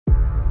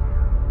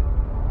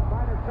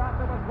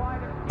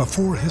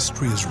Before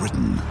history is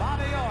written,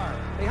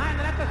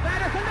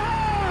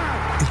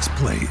 it's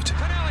played.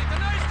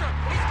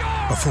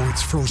 Before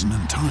it's frozen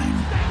in time,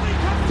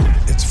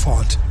 it's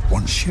fought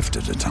one shift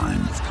at a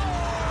time.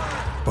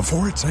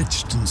 Before it's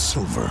etched in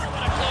silver,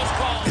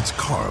 it's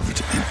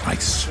carved in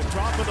ice.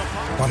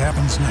 What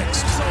happens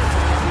next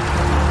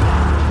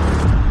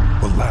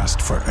will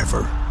last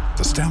forever.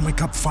 The Stanley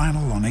Cup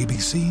Final on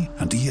ABC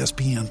and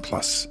ESPN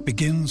Plus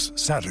begins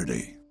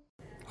Saturday.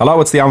 Hello,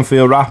 it's the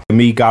Anfield Wrap.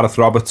 Me, Gareth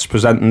Roberts,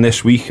 presenting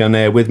this week, and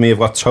with me I've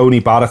got Tony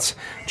Barrett,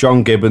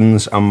 John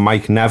Gibbons and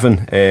Mike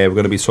Nevin. We're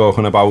going to be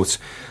talking about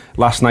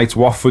last night's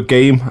Watford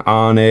game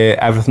and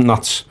everything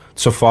that's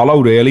to follow,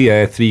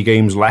 really. 3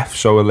 games left,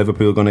 so are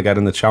Liverpool going to get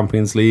in the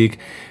Champions League?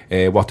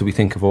 What do we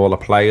think of all the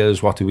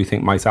players? What do we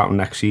think might happen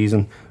next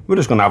season? We're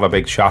just going to have a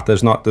big chat.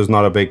 There's not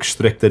a big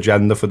strict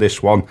agenda for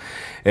this one,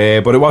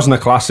 but it wasn't a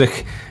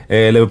classic.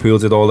 Liverpool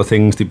did all the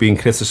things they've been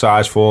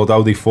criticised for,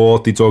 though. They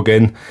fought, they dug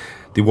in,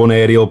 they won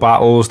aerial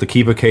battles, the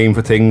keeper came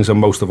for things, and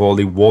most of all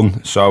they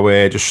won.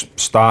 So just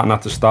starting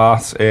at the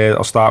start,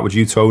 I'll start with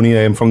you,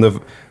 Tony. From the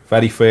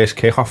very first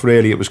kick-off,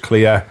 really, it was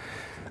clear,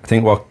 I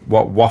think, what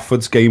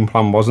Watford's game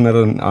plan, wasn't it?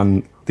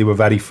 And they were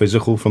very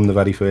physical from the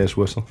very first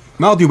whistle.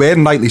 No, they were,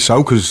 and rightly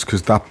so, because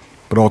that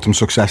brought them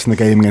success in the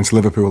game against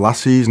Liverpool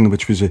last season,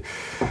 which was a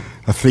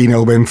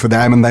 3-0 win for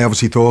them, and they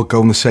obviously thought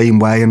going the same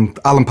way. And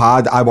Alan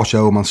Pardew, I watched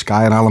home on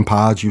Sky, and Alan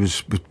Pardew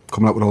was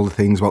coming up with all the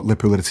things about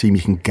Liverpool, a team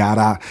you can get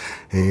at,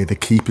 the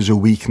keeper's a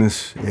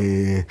weakness.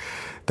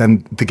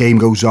 Then the game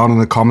goes on,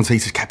 and the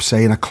commentators kept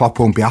saying that Klopp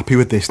won't be happy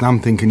with this. And I'm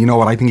thinking, you know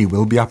what, I think he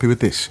will be happy with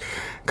this.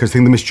 Because I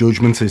think the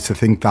misjudgment is to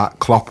think that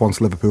Klopp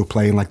wants Liverpool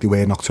playing like they were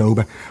in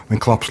October, when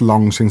Klopp's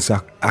long since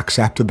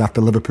accepted that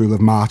the Liverpool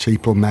of March,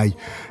 April, May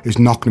is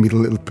not going to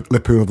be the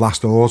Liverpool of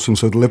last autumn.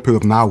 So the Liverpool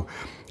of now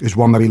is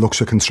one that he looks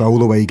to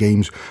control away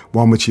games,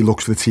 one which he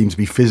looks for the team to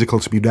be physical,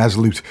 to be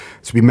resolute,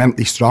 to be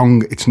mentally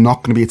strong. It's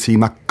not going to be a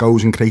team that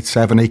goes and creates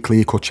 7-8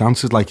 clear-cut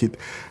chances like it,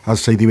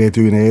 as say they were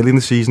doing early in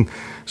the season.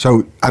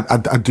 So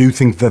I do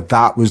think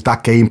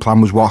that game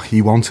plan was what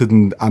he wanted,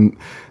 and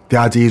the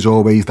idea is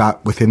always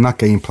that within that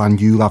game plan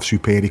you'll have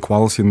superior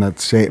quality, and at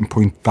a certain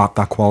point that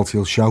quality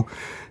will show.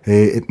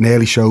 It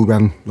nearly showed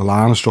when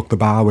Lallana struck the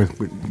bar, which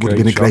would have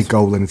been a great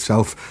goal in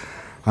itself.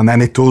 And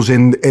then it does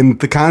in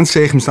the kind of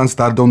circumstance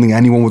that I don't think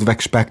anyone would have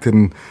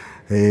expected.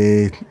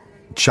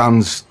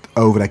 Chan's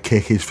overhead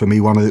kick is for me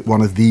one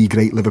of the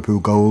great Liverpool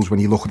goals. When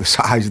you look at the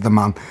size of the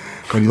man,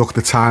 when you look at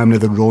the timing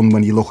of the run,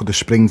 when you look at the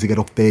spring to get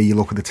up there, you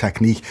look at the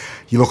technique,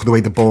 you look at the way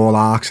the ball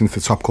arcs into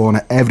the top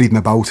corner, everything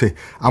about it.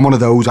 I'm one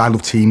of those. I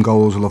love team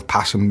goals, I love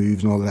passing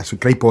moves and all the rest. A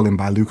great ball in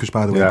by Lucas,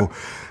 by the way. But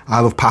I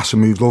love passing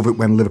moves, love it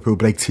when Liverpool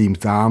break teams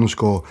down and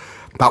score.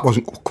 That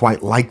wasn't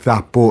quite like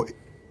that, but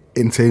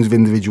in terms of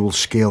individual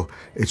skill,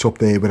 it's up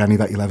there with any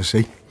that you'll ever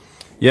see.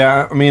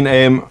 Yeah, I mean,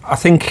 I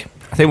think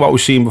what we've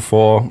seen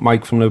before,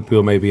 Mike, from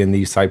Liverpool, maybe in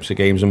these types of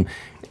games, and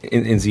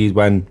indeed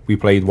when we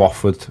played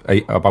Watford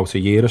about a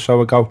year or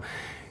so ago,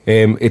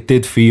 it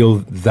did feel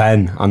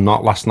then, and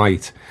not last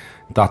night,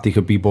 that they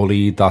could be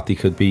bullied, that they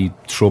could be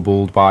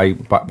troubled by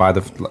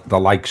the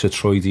likes of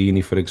Troy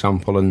Deeney, for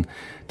example. And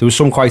there was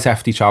some quite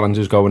hefty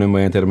challenges going in,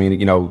 weren't there? I mean,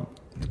 you know,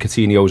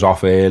 Coutinho's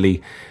off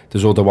early.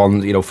 There's other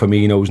ones, you know,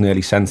 Firmino's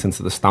nearly sent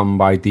into the stand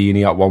by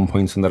Deeney at one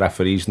point, and the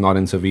referee's not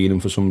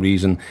intervening for some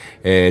reason.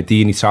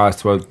 Deeney tries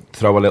to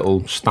throw a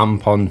little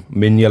stamp on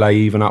Mignolet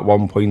even at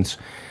one point.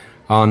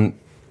 And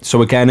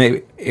so again,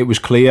 it was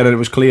clear, and it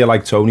was clear,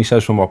 like Tony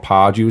says, from what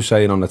Pardew was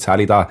saying on the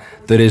telly, that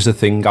there is a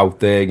thing out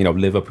there, you know,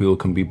 Liverpool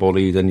can be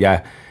bullied. And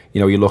yeah, you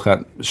know, you look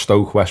at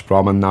Stoke, West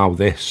Brom, and now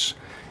this.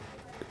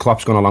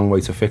 Klopp's gone a long way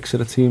to fix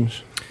it, it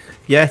seems.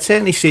 Yeah, it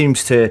certainly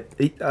seems to.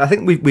 I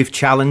think we've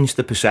challenged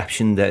the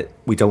perception that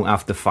we don't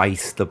have the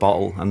fight, the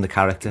bottle and the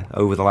character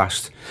over the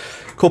last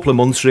couple of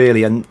months,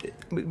 really. And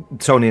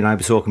Tony and I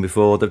were talking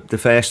before, the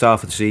first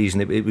half of the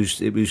season, it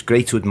was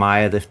great to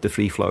admire the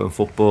free-flowing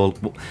football.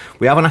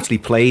 We haven't actually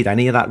played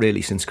any of that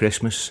really since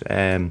Christmas,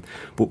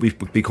 but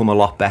we've become a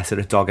lot better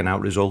at dogging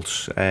out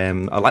results.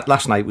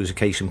 Last night was a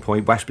case in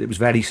point. It was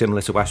very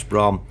similar to West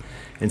Brom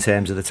in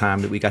terms of the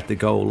time that we got the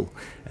goal.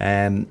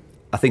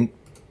 I think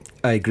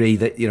I agree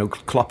that, you know,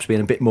 Klopp's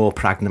being a bit more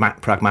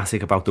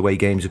pragmatic about the way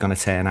games are going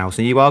to turn out,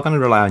 and you are going to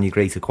rely on your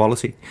greater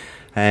quality.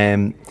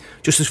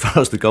 Just as far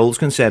as the goals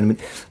concerned, I mean,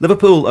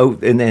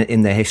 Liverpool in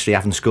their history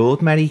haven't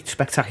scored many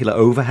spectacular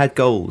overhead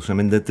goals. I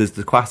mean, there's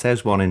the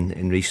Quates one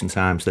in recent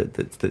times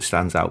that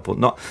stands out, but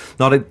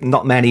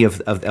not many of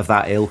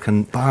that ilk.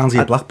 And Barnsley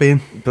at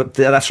Blackburn, but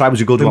that's right,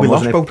 was a good one. We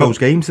lost wasn't it? both those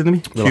games, didn't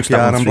we? We lost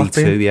that one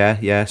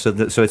 3-2, yeah.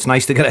 So it's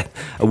nice to get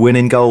a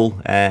winning goal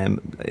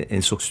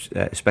in such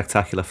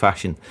spectacular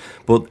fashion.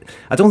 But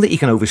I don't think you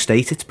can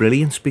overstate its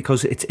brilliance,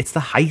 because it's the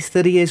height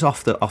that he is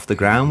off the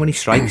ground when he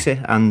strikes it,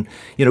 and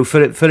you know,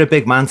 for a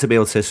big man to be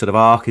able to sort of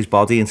arc his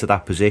body into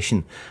that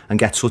position and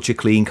get such a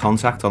clean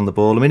contact on the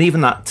ball. I mean,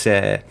 even that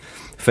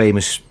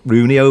famous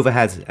Rooney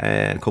overhead,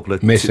 a couple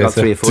of about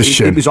 3 or 4.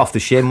 It was off the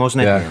shin,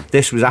 wasn't it? Yeah.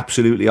 This was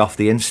absolutely off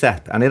the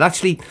instep, and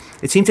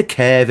it seemed to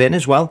curve in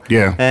as well.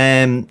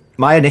 Yeah.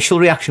 My initial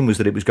reaction was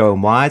that it was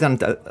going wide,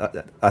 and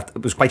I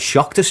was quite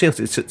shocked to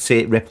see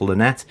it ripple the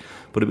net.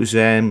 But it was,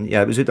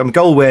 it was a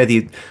goal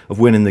worthy of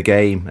winning the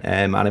game,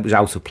 and it was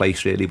out of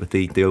place really with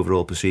the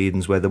overall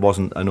proceedings, where there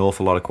wasn't an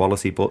awful lot of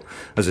quality. But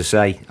as I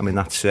say, I mean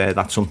that's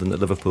something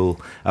that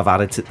Liverpool have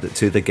added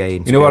to the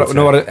game. You know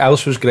what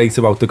else was great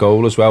about the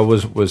goal as well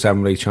was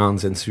Emre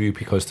Can's interview,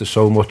 because there's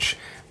so much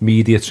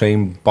media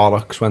trained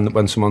bollocks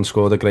when someone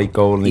scored a great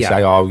goal and they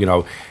say, oh, you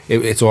know,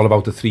 it's all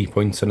about the 3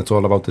 points and it's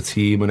all about the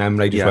team, and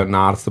Emre just went,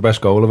 nah, it's the best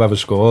goal I've ever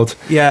scored.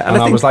 Yeah,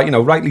 and I was like, you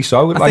know, rightly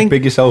so, like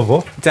big yourself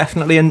up.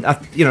 Definitely, and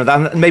you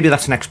know, maybe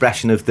that's an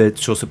expression of the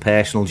sort of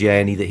personal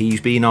journey that he's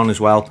been on as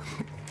well.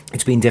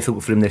 It's been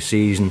difficult for him this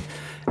season.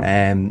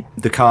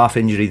 The calf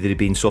injury that he'd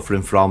been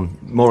suffering from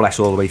more or less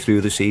all the way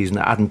through the season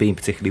hadn't been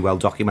particularly well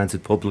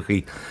documented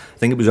publicly. I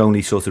think it was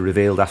only sort of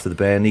revealed after the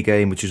Burnley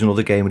game, which is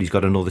another game where he's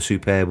got another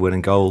superb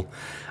winning goal.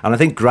 And I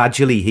think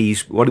gradually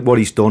what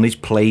he's done is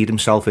played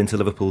himself into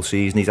Liverpool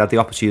season. He's had the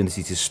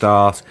opportunity to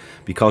start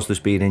because there's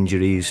been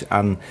injuries,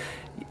 and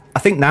I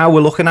think now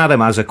we're looking at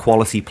him as a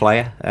quality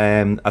player.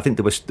 I think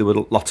there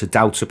were lots of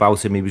doubts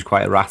about him. He was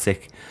quite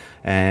erratic.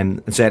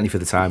 And certainly for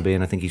the time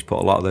being, I think he's put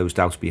a lot of those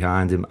doubts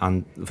behind him.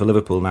 And for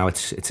Liverpool now,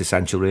 it's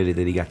essential really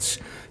that he gets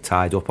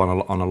tied up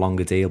on a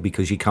longer deal,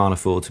 because you can't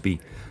afford to be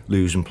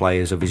losing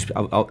players of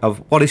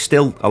what is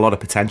still a lot of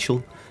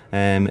potential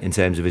in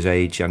terms of his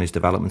age and his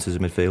development as a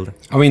midfielder.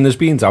 I mean, there's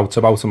been doubts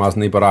about him,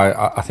 hasn't he? But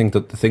I think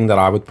that the thing that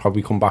I would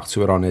probably come back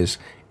to it on is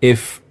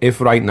if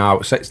right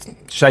now,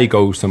 say he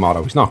goes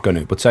tomorrow, he's not going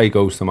to, but say he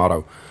goes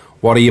tomorrow,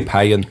 what are you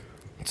paying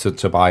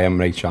to buy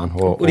Emre Can?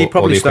 You're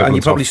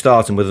probably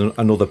starting with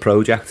another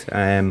project,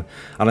 and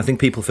I think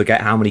people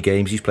forget how many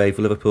games he's played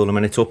for Liverpool. I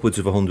mean, it's upwards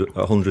of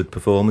 100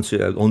 performances,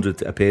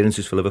 100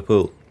 appearances for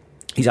Liverpool.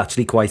 He's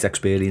actually quite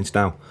experienced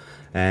now,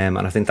 and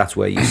I think that's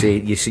where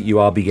you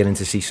are beginning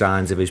to see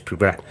signs of his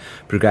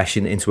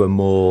progression into a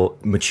more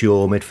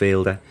mature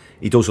midfielder.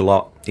 He does a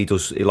lot. He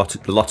does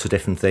lots of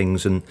different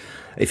things, and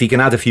if he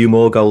can add a few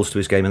more goals to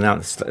his game, and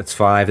that's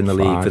 5 in the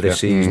league for this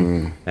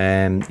season.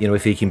 You know,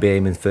 if he can be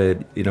aiming for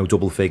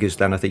double figures,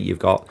 then I think you've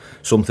got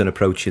something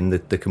approaching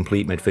the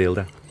complete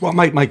midfielder. What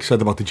Mike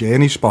said about the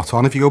journey, spot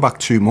on. If you go back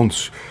 2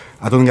 months,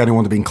 I don't think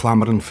anyone had been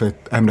clamouring for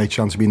Emre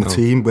Can to be in the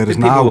team. Whereas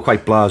now people were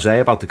quite blasé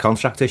about the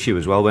contract issue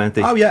as well, weren't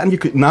they? Oh yeah, and you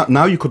could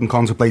now you couldn't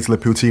contemplate a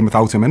Liverpool team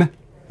without him in it.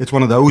 It's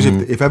one of those,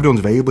 if everyone's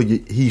available,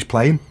 he's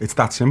playing. It's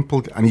that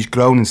simple, and he's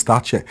grown in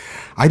stature.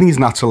 I think he's a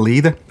natural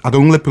leader. I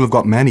don't think Liverpool have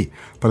got many,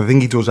 but I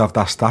think he does have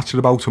that stature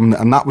about him,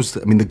 and that was,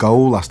 I mean, the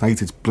goal last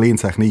night, it's brilliant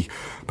technique,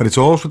 but it's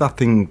also that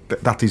thing,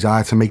 that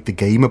desire to make the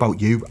game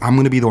about you. I'm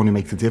going to be the one who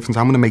makes the difference.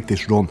 I'm going to make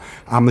this run.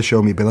 I'm going to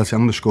show my ability.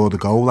 I'm going to score the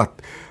goal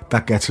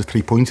that gets us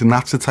 3 points, and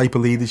that's the type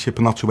of leadership,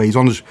 and that's the way he's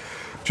on his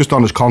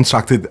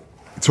contract.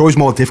 It's always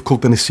more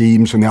difficult than it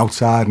seems from the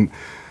outside, and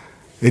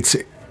it's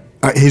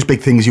his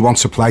big thing is he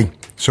wants to play.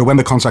 So when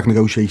the contract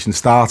negotiations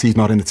start, he's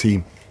not in the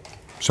team.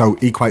 So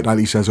he quite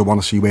rightly says, I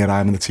want to see where I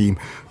am in the team.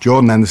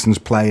 Jordan Henderson's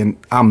playing,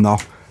 I'm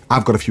not.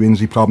 I've got a few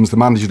injury problems. The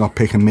manager's not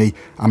picking me.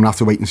 I'm going to have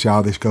to wait and see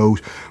how this goes.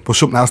 But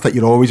something else that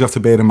you always have to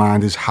bear in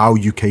mind is how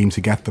you came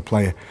to get the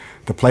player.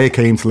 The player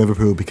came to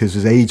Liverpool because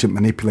his agent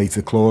manipulated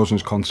the clause in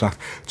his contract,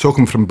 took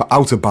him from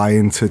out of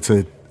Bayern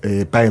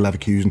to Bayer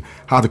Leverkusen,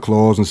 had a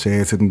clause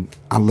inserted, and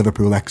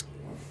Liverpool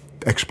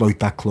exploit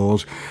that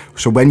clause.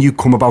 So when you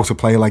come about a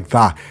player like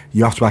that,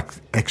 you have to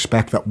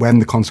expect that when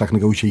the contract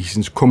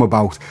negotiations come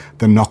about,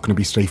 they're not going to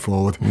be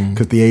straightforward,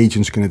 because the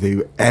agent's going to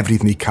do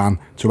everything he can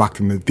to act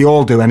they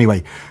all do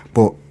anyway,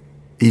 but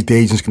the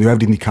agent's going to do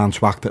everything he can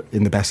to act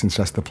in the best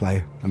interest of the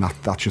player, and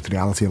that's just the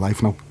reality of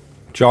life now.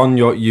 John,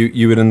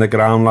 you were in the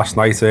ground last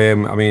night. I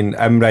mean,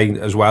 Emre,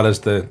 as well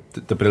as the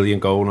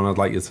brilliant goal, and I'd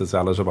like you to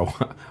tell us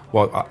about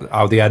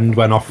how the end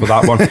went off for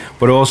that one.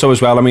 But also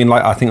as well, I mean,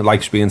 I think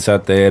like's being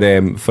said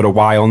there, for a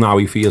while now,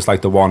 he feels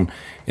like the one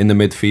in the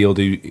midfield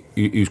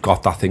who's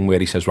got that thing where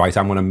he says, right,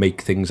 I'm going to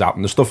make things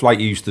happen. The stuff like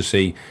you used to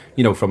see,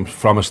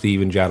 from a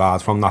Steven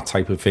Gerrard, from that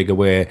type of figure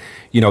where,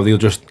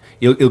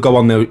 he'll go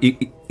on there.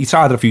 He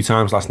tried it a few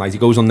times last night. He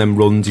goes on them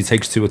runs. He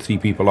takes 2 or 3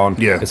 people on.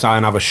 Yeah. To try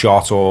and have a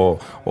shot or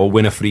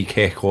win a free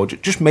kick or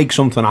just make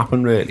something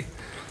happen, really.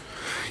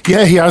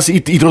 Yeah, he has. He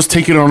does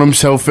take it on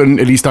himself, and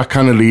at least that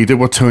kind of leader,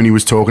 what Tony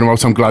was talking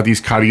about. I'm glad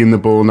he's carrying the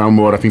ball now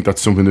more. I think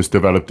that's something that's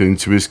developed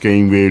into his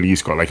game. Really,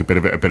 he's got like a bit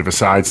of a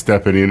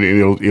sidestep, and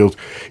he'll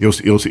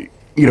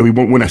he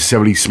won't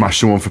necessarily smash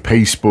someone for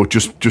pace, but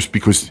just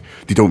because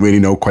they don't really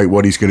know quite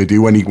what he's going to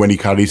do when he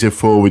carries it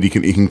forward, he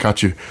can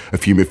catch a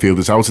few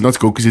midfielders out, and that's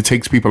good because it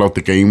takes people out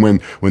the game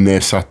when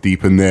they're sat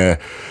deep and they're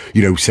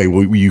say,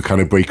 well, you kind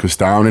of break us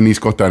down, and he's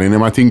got that in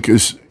him. I think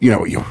as I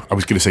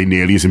was going to say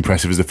nearly as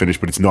impressive as the finish,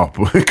 but it's not,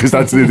 because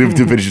that's the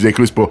finish is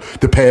ridiculous. But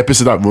the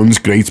purpose of that run's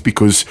great,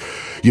 because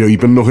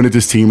you've been looking at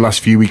this team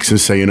last few weeks and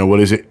saying, what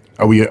is it?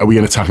 Are we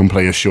an attacking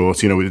player short?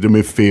 The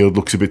midfield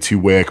looks a bit too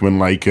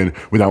workmanlike, and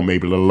without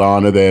maybe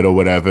Lallana there or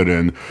whatever,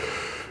 and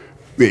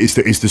is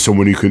there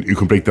someone who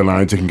can break the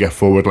lines, who can get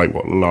forward like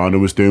what Lallana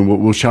was doing?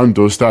 Well, Chan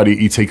does that.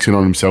 He takes it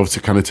on himself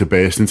to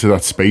burst into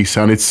that space,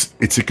 and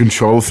it's a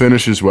control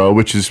finish as well,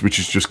 which is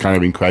just kind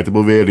of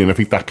incredible, really. And I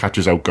think that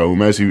catches out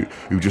Gomez, who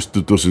just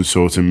doesn't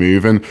sort of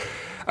move. And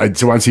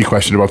to answer your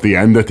question about the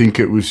end, I think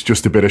it was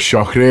just a bit of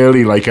shock,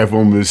 really. Like,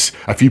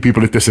 a few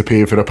people had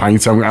disappeared for a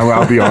pint,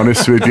 I'll be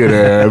honest with you.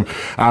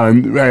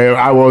 And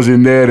I was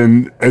in there,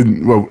 and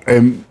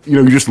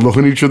you're just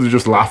looking at each other,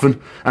 just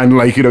laughing. And,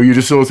 like, you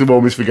just sort of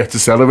almost forget to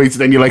celebrate.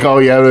 Then you're like, oh,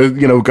 yeah,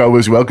 go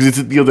as well, because it's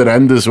at the other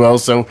end as well.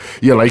 So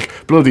you're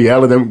like, bloody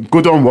hell. And then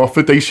good on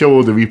Watford, they show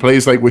all the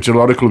replays, like, which a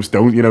lot of clubs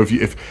don't.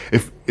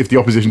 If the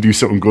opposition do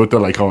something good, they're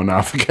like, oh,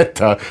 nah, forget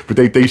that. But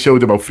they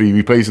showed about 3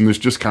 replays, and there's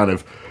just kind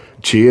of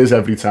cheers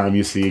every time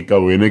you see it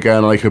go in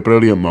again. Like, a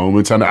brilliant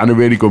moment, and a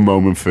really good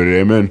moment for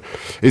him, and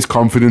his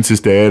confidence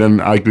is there.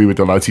 And I agree with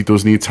the lads, he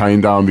does need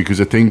tying down, because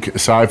I think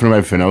aside from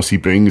everything else he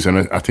brings,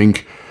 and I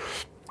think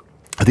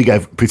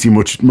pretty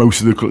much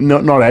most of the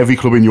not every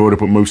club in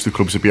Europe, but most of the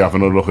clubs would be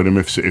having a look at him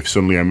if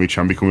suddenly Emery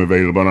can become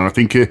available. And I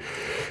think it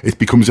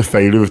becomes a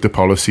failure of the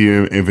policy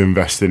of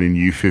investing in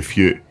youth if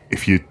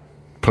you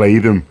play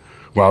them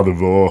while they're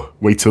raw,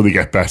 wait till they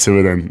get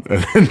better, and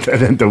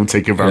then don't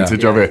take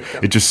advantage of it.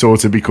 It just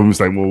sort of becomes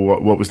like,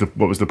 well, what was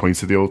the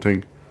point of the whole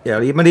thing? Yeah,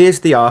 I mean, he is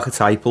the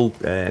archetypal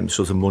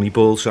sort of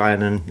Moneyball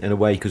signing in a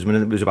way, because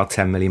it was about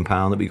 £10 million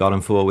that we got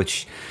him for,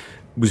 which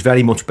was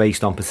very much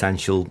based on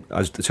potential,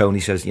 as Tony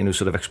says,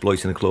 sort of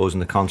exploiting the clause in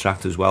the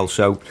contract as well.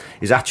 So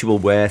his actual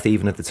worth,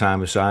 even at the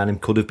time of signing,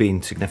 could have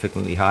been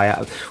significantly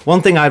higher.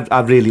 One thing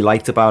I've really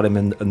liked about him,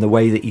 and the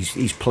way that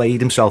he's played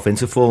himself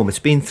into form, it's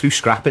been through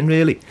scrapping,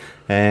 really.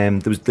 There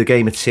was the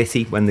game at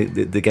City, when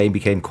the game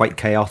became quite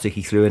chaotic.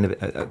 He threw in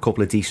a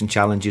couple of decent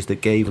challenges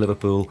that gave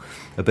Liverpool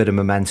a bit of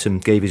momentum,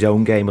 gave his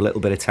own game a little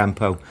bit of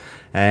tempo.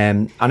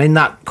 And in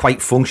that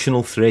quite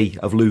functional three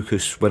of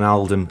Lucas,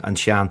 Wijnaldum and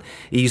Chan,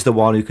 he's the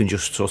one who can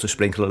just sort of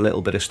sprinkle a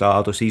little bit of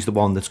stardust. He's the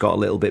one that's got a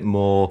little bit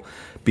more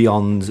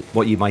beyond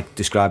what you might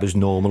describe as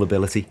normal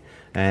ability.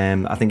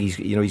 I think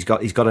he's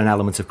got an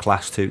element of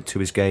class to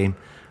his game.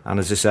 And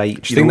as I say,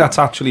 do you think that's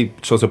actually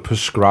sort of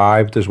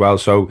prescribed as well?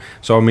 So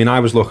I mean, I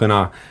was looking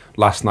at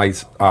last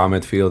night's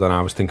midfield, and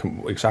I was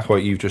thinking exactly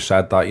what you've just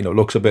said, that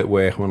looks a bit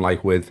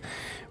workmanlike with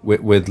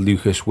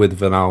Lucas, with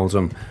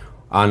Wijnaldum.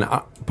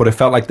 But it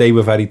felt like they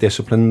were very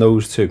disciplined,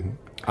 those two,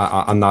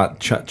 and that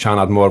Chan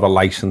had more of a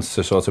license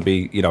to sort of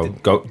be,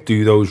 go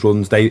do those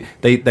runs. They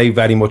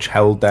very much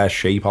held their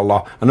shape a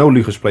lot. I know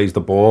Lucas plays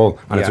the ball,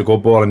 and it's a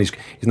good ball, and he's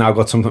now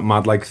got something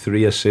mad like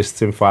 3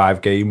 assists in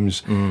 5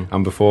 games,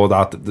 and before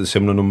that the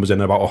similar numbers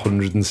in about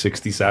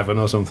 167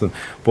 or something.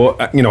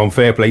 But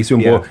fair play to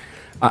him. Yeah.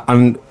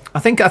 But I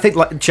think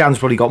like Chan's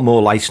probably got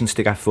more license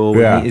to get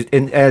forward. Yeah.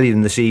 Earlier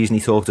in the season, he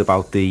talked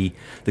about the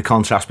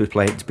contrast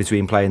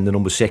between playing the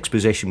number 6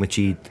 position, which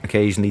he'd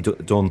occasionally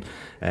done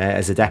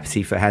as a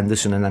deputy for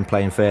Henderson, and then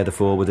playing further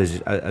forward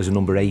as a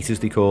number 8, as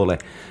they call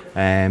it.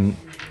 And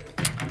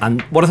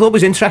what I thought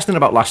was interesting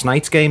about last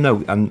night's game,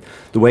 though, and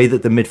the way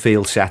that the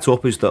midfield set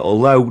up, is that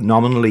although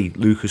nominally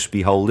Lucas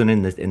be holding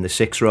in the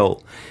 6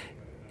 role,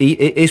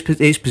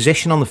 his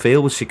position on the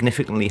field was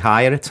significantly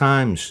higher at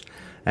times.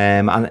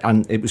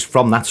 And it was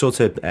from that sort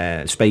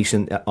of space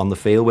on the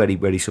field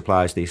where he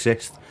supplies the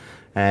assist.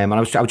 And I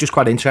was just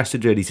quite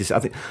interested, really, I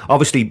think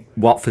obviously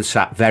Watford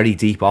sat very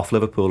deep off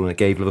Liverpool, and it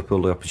gave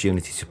Liverpool the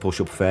opportunity to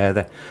push up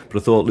further.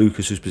 But I thought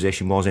Lucas's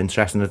position was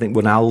interesting. I think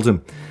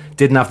Wijnaldum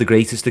didn't have the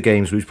greatest of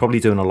games, but he was probably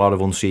doing a lot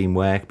of unseen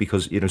work,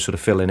 because sort of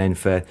filling in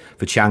for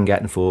Chan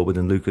getting forward,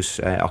 and Lucas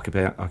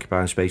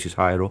occupying spaces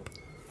higher up.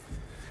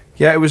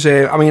 Yeah, it was.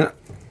 I mean,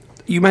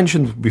 you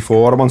mentioned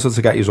before, I wanted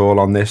to get you all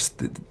on this,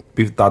 that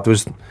there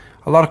was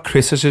a lot of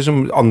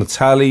criticism on the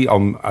telly. I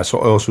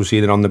also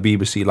seen it on the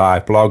BBC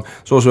Live blog.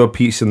 There's also a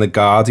piece in The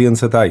Guardian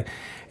today,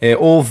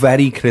 all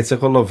very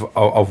critical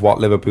of what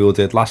Liverpool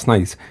did last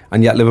night,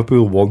 and yet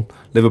Liverpool won.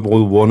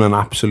 Liverpool won an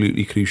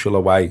absolutely crucial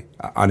away,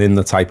 and in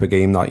the type of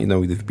game that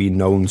they've been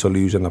known to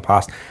lose in the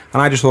past.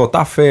 And I just thought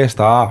that first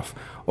half,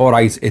 all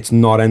right, it's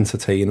not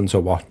entertaining to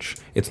watch,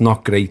 it's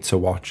not great to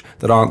watch,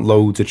 there aren't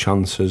loads of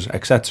chances,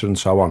 etc. and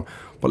so on,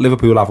 but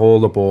Liverpool have all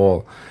the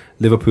ball.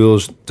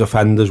 Liverpool's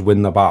defenders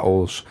win the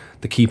battles.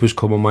 The keeper's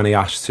coming when he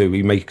has to.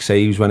 He makes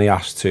saves when he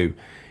has to.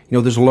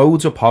 There's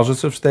loads of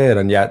positives there,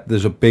 and yet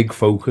there's a big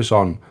focus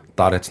on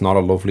that it's not a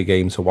lovely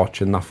game to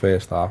watch in that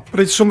first half. But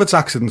it's some of it's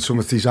accident, some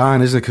of it's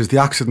design, isn't it? Because the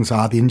accidents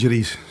are the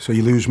injuries. So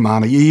you lose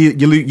mana. You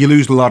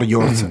lose a lot of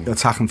your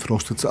attacking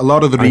thrust. It's a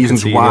lot of the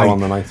reasons why. On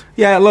the night.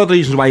 Yeah, a lot of the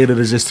reasons why you're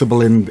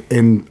irresistible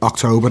in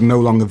October, no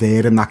longer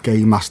there in that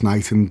game last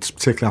night, and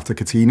particularly after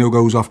Coutinho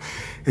goes off.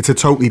 It's a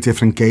totally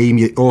different game.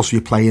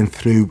 You're playing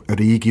through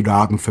Origi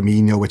rather than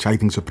Firmino, which I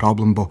think is a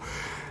problem. But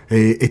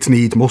it's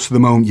need must at the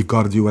moment. You've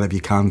got to do whatever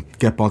you can,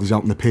 get bodies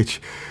out on the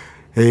pitch.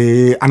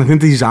 And I think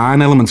the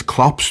design elements,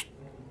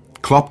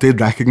 Klopp did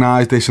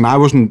recognise this, and I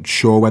wasn't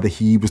sure whether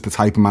he was the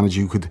type of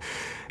manager who could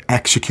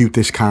execute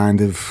this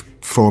kind of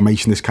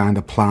formation, this kind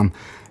of plan.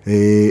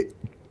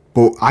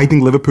 But I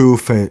think Liverpool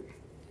for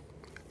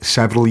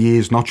several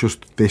years, not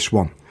just this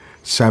one,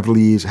 several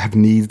years have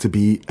needed to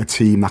be a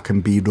team that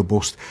can be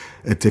robust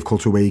at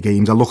difficult away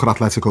games. I look at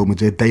Atletico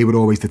Madrid, they were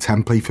always the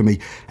template for me.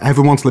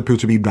 Everyone wants Liverpool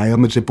to be Real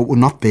Madrid, but we're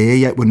not there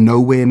yet, we're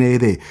nowhere near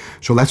there.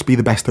 So let's be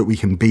the best that we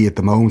can be at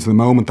the moment. At the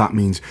moment, that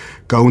means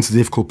going to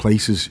difficult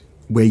places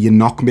where you're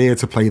not going to be able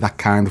to play that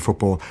kind of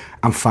football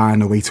and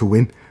find a way to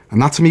win.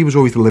 And that to me was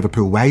always the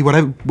Liverpool way.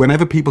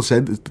 Whenever people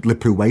said the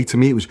Liverpool way, to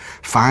me it was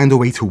find a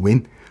way to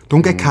win.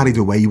 Don't get carried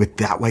away with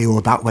that way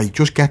or that way.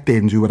 Just get there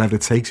and do whatever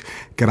it takes.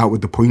 Get out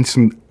with the points.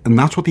 And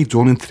that's what they've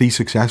done in 3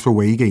 successful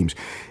away games.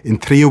 In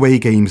 3 away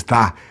games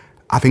that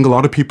I think a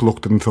lot of people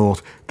looked at and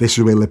thought, this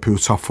is where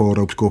Liverpool's top 4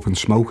 hopes go up in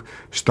smoke.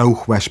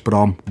 Stoke, West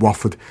Brom,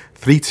 Watford.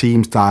 3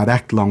 teams,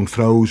 direct, long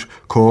throws,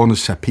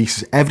 corners, set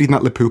pieces, everything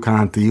that Liverpool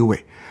can't deal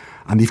with.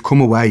 And they've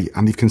come away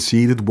and they've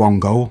conceded 1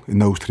 goal in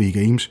those 3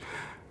 games.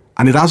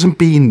 And it hasn't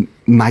been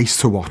nice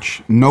to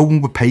watch. No one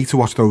would pay to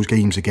watch those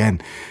games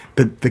again.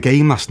 The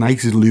game last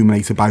night is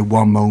illuminated by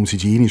 1 moment of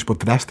genius, but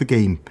the rest of the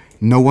game,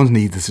 no one's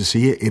needed to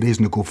see it. It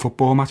isn't a good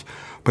football match.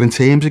 But in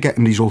terms of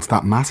getting results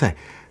that matter,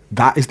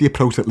 that is the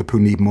approach that Liverpool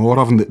need more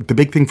of. And the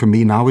big thing for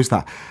me now is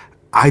that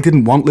I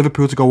didn't want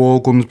Liverpool to go all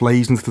guns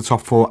blazing into the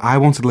top 4. I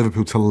wanted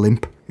Liverpool to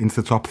limp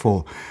into the top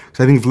 4.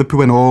 So I think if Liverpool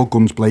went all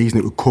guns blazing,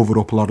 it would cover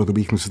up a lot of the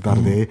weaknesses that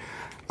are there.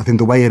 I think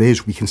the way it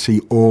is, we can see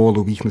all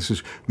the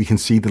weaknesses. We can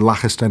see the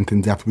lack of strength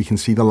in depth. We can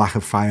see the lack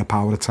of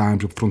firepower at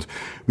times up front.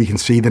 We can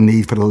see the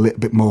need for a little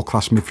bit more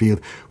class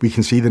midfield. We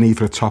can see the need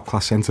for a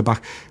top-class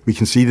centre-back. We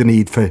can see the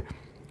need for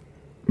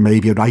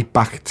maybe a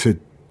right-back to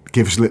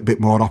give us a little bit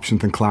more options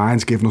than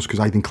Klein's given us,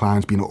 because I think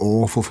Klein's been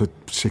awful for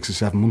 6 or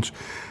 7 months.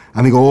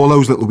 I think all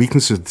those little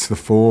weaknesses to the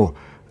 4,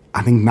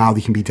 I think now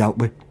they can be dealt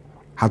with.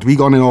 Had we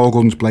gone in all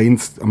guns blazing,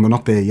 and we're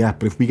not there yet,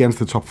 but if we get into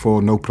the top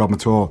 4, no problem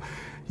at all,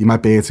 you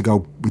might be able to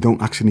go, we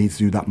don't actually need to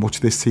do that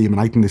much, this team,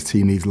 and I think this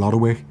team needs a lot of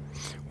work.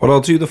 Well,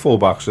 I'll do the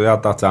full-backs. I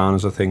had that down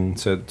as a thing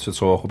to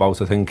talk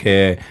about. I think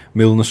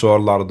Milner saw a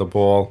lot of the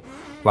ball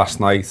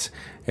last night.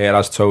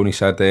 As Tony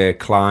said,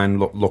 Klein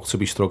looked to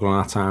be struggling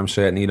at times.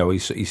 Certainly,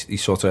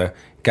 he's sort of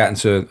getting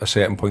to a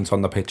certain point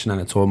on the pitch, and then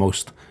it's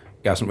almost,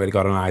 he hasn't really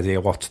got an idea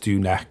what to do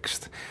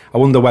next. I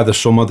wonder whether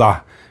some of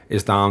that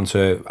is down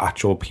to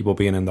actual people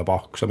being in the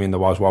box. I mean, there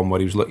was one where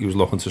he was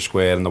looking to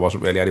square and there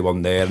wasn't really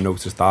anyone there. I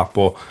noticed that,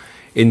 but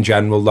in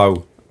general,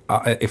 though,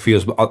 it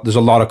feels there's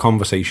a lot of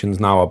conversations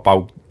now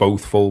about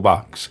both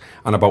fullbacks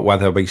and about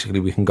whether basically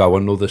we can go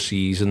another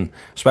season,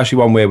 especially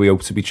one where we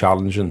hope to be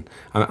challenging.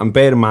 And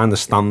bear in mind the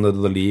standard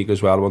of the league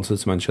as well. I wanted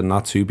to mention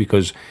that too,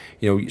 because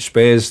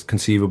Spurs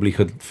conceivably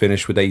could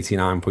finish with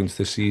 89 points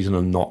this season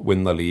and not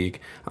win the league,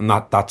 and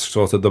that's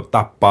sort of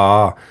that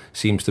bar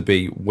seems to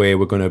be where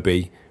we're going to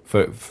be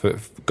for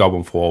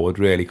going forward,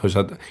 really, because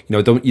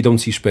you don't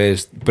see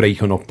Spurs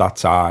breaking up that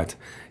side.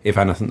 If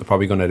anything, they're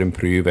probably going to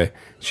improve it.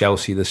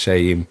 Chelsea the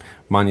same,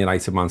 Man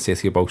United, Man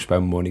City both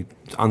spend money,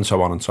 and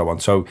so on and so on.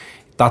 So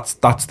that's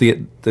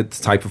the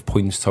type of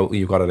points total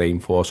you've got to aim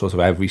for sort of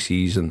every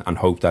season and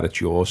hope that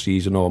it's your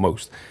season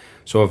almost.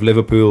 So if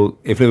Liverpool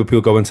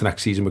go into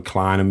next season with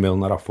Klein and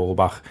Milner at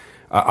fullback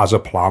as a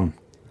plan,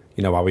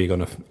 how are you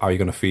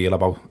gonna feel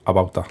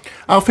about that?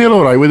 I'll feel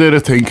all right with it. I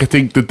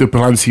think that the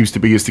plan seems to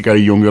be is to get a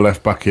younger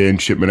left back in,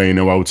 ship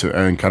Moreno out,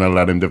 and kind of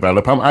let him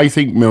develop. I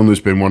think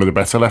Milner's been one of the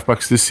better left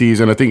backs this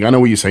season. I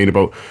know what you're saying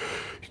about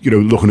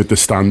looking at the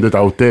standard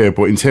out there,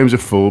 but in terms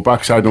of full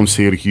backs, I don't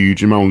see a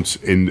huge amount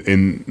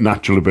in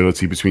natural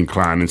ability between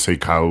Klein and say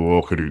Kyle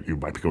Walker, who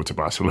might be going to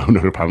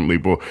Barcelona apparently.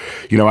 But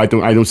I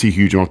don't see a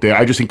huge amount there.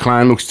 I just think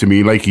Klein looks to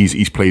me like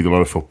he's played a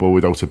lot of football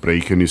without a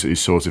break, and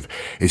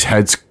his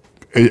head's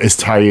is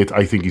tired.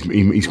 I think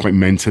he's quite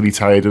mentally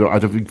tired. I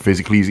don't think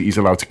physically he's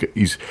allowed to get,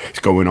 he's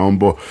going on,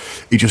 but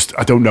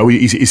I don't know,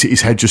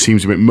 his head just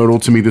seems a bit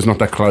muddled to me. There's not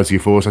that clarity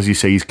of force, as you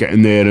say. He's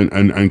getting there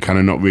and kind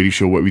of not really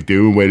sure what we're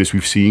doing, whereas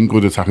we've seen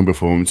good attacking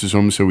performances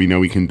from him, so we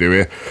know he can do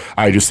it.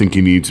 I just think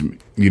he needs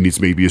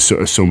maybe a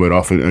summer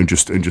off and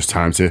just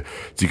time to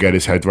get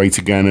his head right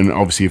again. And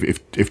obviously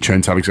if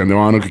Trent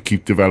Alexander-Arnold could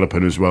keep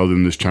developing as well,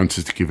 then there's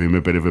chances to give him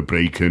a bit of a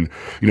break and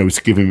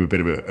to give him a bit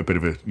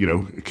of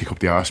a kick up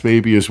the arse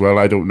maybe as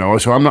well. I don't know,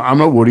 so I'm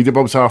not worried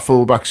about our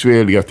fullbacks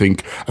really. I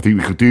think we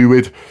could do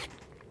with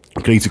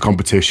greater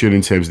competition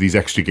in terms of these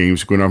extra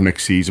games we're going to have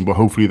next season, but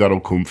hopefully that'll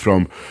come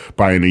from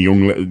buying a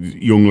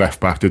young left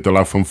back that they'll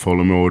have from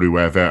Fulham or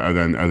whoever,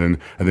 and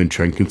then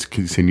Trent can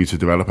continue to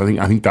develop.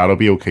 I think that'll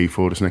be okay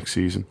for us next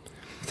season.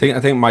 I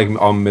think Mike,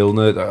 on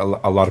Milner,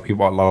 a lot of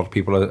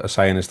people are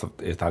saying is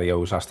that he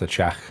always has to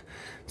check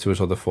to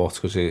his other foot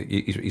because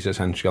he's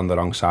essentially on the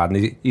wrong side,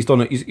 and he's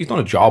done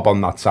a job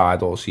on that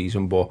side all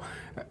season. But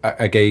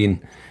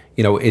again,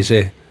 is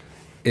it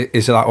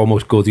that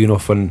almost good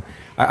enough? And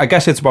I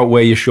guess it's about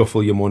where you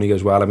shuffle your money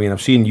as well. I mean,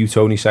 I've seen you,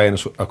 Tony, saying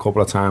a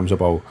couple of times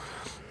about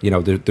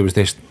there was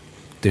this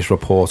this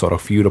report or a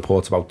few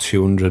reports about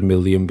 200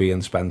 million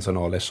being spent on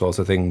all this sort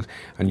of things,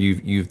 and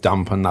you've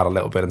dampened that a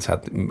little bit and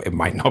said it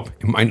might not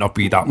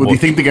be that much. Well, do you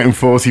think they're getting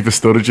 40 for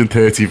Sturridge and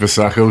 30 for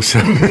Sacco? So.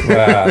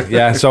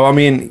 Yeah. So I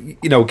mean,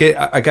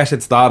 I guess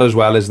it's that as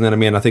well, isn't it? I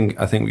mean, I think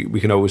we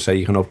can always say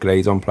you can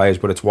upgrade on players,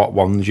 but it's what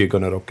ones you're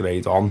going to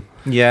upgrade on.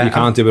 Yeah, you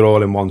can't do it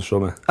all in one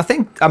summer.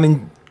 I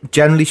mean,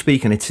 generally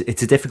speaking, it's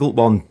a difficult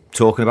one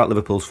talking about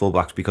Liverpool's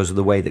fullbacks because of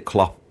the way that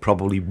Klopp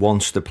probably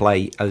wants to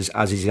play as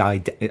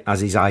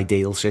his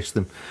ideal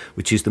system,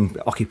 which is them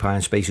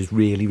occupying spaces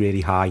really,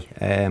 really high,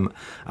 and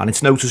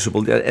it's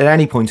noticeable at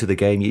any point of the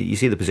game. You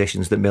see the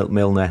positions that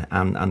Milner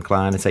and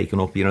Klein are taking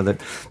up.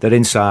 They're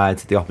inside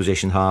the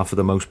opposition half for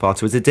the most part,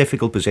 so it's a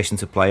difficult position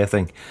to play. I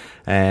think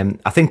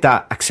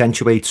that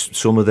accentuates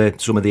some of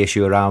the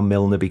issue around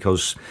Milner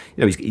because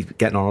he's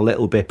getting on a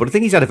little bit, but I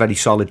think he's had a very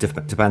solid,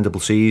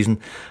 dependable season.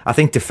 I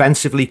think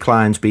defensively,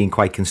 Klein's been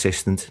quite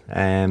consistent,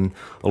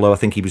 although I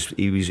think he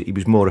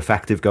was more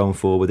effective going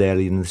forward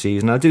early in the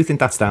season. I do think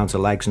that's down to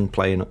legs and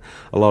playing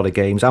a lot of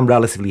games. I'm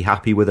relatively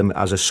happy with him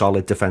as a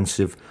solid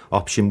defensive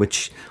option,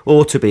 which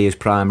ought to be his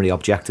primary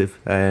objective.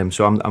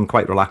 So I'm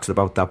quite relaxed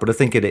about that. But I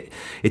think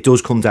it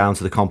does come down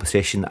to the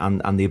competition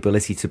and the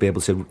ability to be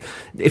able to,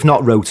 if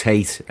not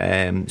rotate,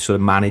 sort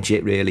of manage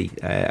it really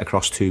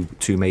across two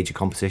major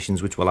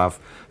competitions, which we'll have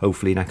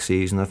hopefully next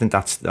season. I think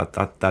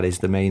that is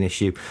the main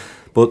issue.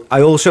 But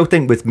I also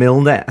think with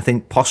Milner, I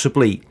think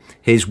possibly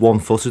his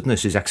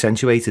one-footedness is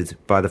accentuated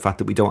by the fact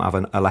that we don't have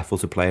a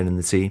left-footed player in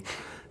the team.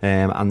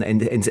 And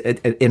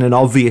in an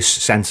obvious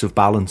sense of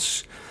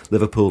balance,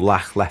 Liverpool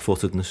lack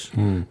left-footedness.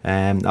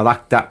 Now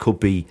that could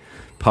be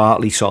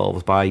partly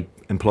solved by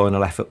employing a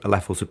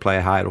left-footed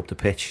player higher up the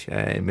pitch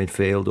in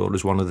midfield or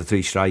as one of the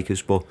three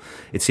strikers, but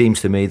it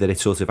seems to me that it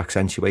sort of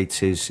accentuates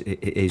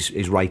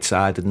his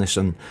right-sidedness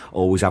and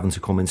always having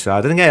to come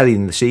inside. I think early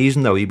in the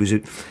season though he was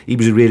a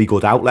really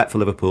good outlet for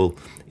Liverpool.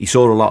 He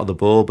saw a lot of the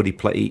ball, but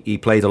he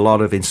played a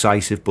lot of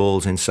incisive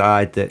balls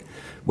inside that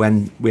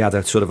when we had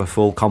a sort of a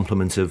full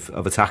complement of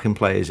attacking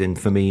players in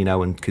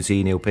Firmino and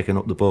Coutinho picking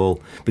up the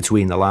ball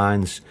between the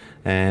lines,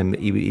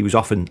 he was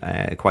often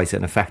quite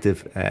an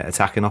effective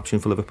attacking option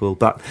for Liverpool.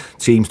 That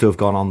seems to have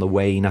gone on the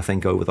wane, I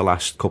think, over the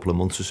last couple of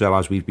months or so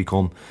as we've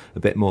become a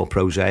bit more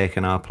prosaic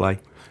in our play.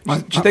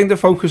 Do you think the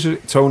focus,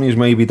 Tony, is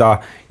maybe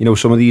that,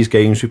 some of these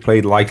games we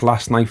played, like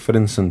last night, for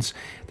instance,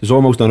 there's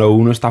almost an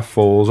onus that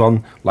falls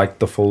on, like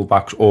the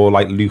fullbacks or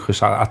like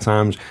Lucas at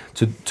times,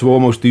 to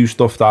almost do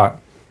stuff that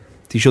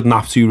they shouldn't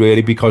have to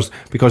really because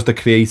the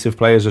creative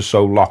players are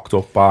so locked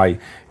up by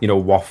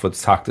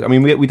Watford's tactics. I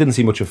mean, we didn't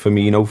see much of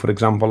Firmino, for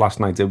example, last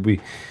night, did we?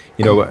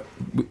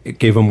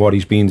 Given what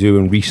he's been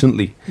doing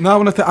recently. No,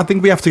 and I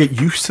think we have to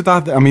get used to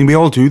that. I mean, we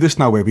all do this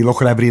now, where we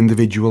look at every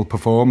individual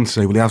performance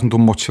and say, well, he hasn't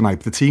done much tonight,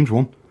 but the team's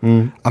won.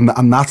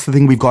 And that's the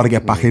thing we've got to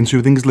get back into.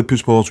 I think as Liverpool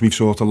sports, we've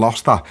sort of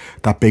lost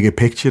that bigger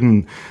picture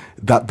and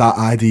that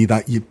idea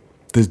that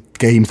the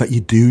games that you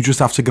do just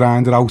have to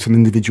grind it out and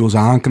individuals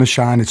aren't going to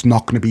shine. It's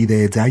not going to be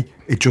their day.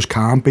 It just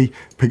can't be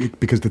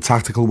because the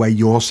tactical way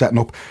you're setting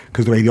up,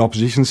 because the way the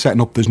opposition's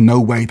setting up, there's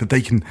no way that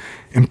they can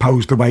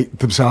impose the way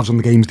themselves on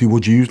the games they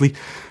would usually.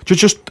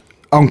 Just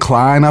on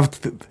Klein, I've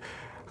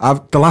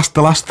the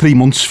last 3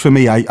 months for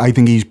me, I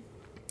think he's.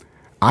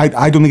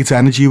 I don't think it's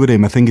energy with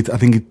him. I think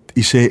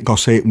he's got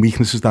certain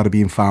weaknesses that are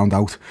being found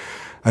out.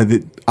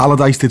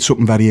 Allardyce did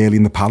something very early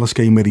in the Palace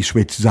game where he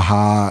switched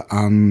Zaha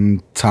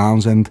and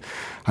Townsend,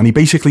 and he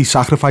basically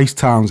sacrificed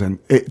Townsend.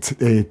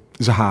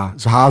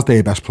 Zaha's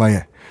their best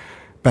player,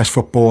 best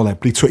footballer,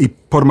 but he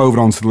put him over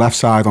onto the left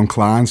side on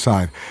Klein's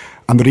side,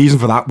 and the reason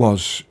for that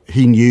was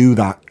he knew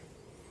that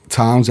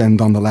Townsend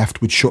on the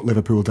left would shut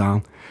Liverpool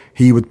down.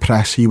 He would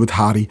press, he would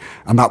harry,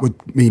 and that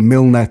would mean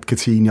Milner,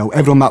 Coutinho,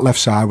 everyone on that left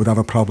side would have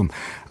a problem.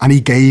 And he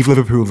gave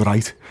Liverpool the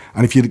right.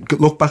 And if you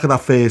look back at that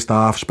first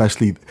half,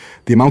 especially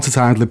the amount of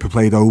times Liverpool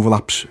played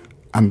overlaps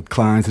and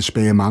Klein to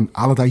spare man,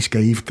 Allardyce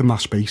gave them that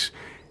space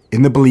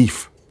in the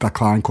belief that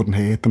Klein couldn't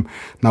hurt them.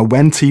 Now,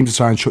 when teams are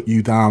trying to shut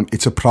you down,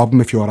 it's a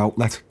problem if your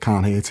outlet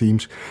can't hurt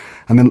teams.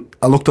 And then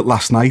I looked at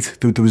last night,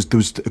 there was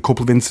a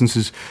couple of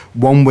instances,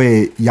 one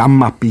where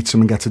Janmaat beats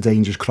him and gets a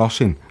dangerous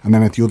crossing, and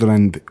then at the other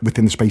end,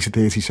 within the space of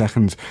 30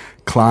 seconds,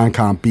 Klein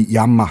can't beat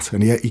Janmaat,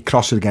 and he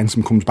crosses against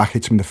him, comes back,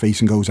 hits him in the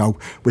face and goes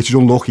out, which is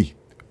unlucky.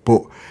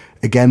 But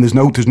again, there's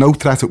no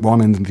threat at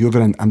one end and the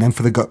other end, and then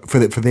for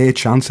their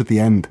chance at the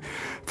end,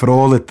 for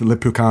all that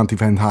Liverpool can't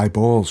defend high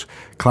balls,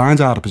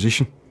 Klein's out of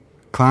position.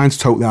 Klein's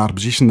totally out of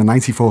position. The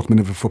 94th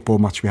minute of a football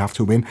match we have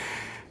to win.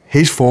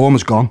 His form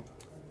is gone.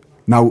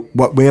 Now,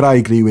 where I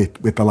agree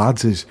with the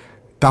lads is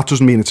that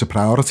doesn't mean it's a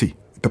priority.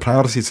 The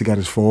priority is to get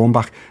his form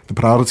back. The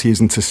priority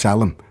isn't to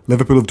sell him.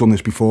 Liverpool have done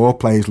this before.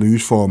 Players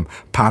lose form,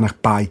 panic,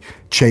 buy,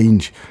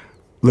 change.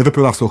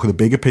 Liverpool have to look at the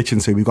bigger picture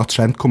and say we've got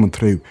Trent coming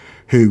through,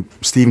 who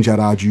Steven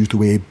Gerrard used the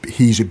word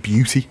he's a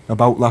beauty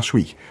about last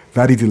week,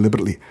 very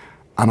deliberately.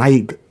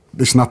 And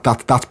It's not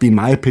that's been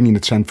my opinion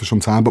at Trent for some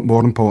time, but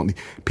more importantly,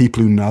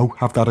 people who know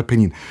have that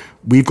opinion.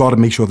 We've got to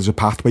make sure there's a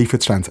pathway for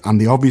Trent,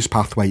 and the obvious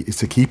pathway is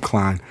to keep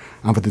Klein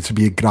and for there to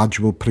be a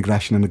gradual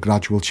progression and a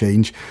gradual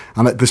change.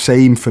 And the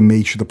same for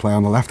me should the play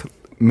on the left.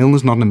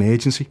 Milner's not an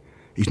emergency.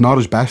 He's not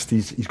his best.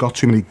 He's got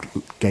too many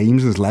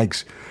games in his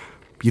legs.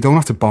 You don't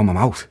have to bomb him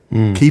out.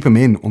 Keep him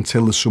in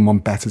until there's someone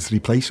better to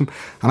replace him.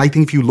 And I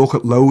think if you look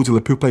at loads of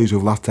Liverpool players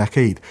over the last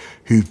decade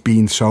who've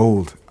been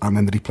sold and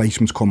then the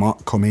replacements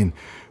come in,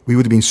 we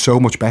would have been so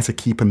much better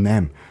keeping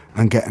them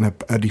and getting a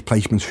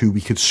replacement who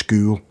we could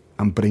school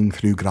and bring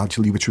through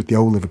gradually, which was the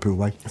old Liverpool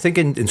way. I think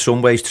in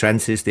some ways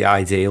Trent is the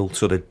ideal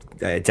sort of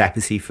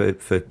deputy for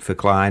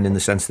Klein, in the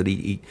sense that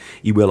he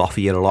will offer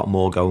you a lot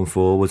more going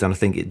forward, and I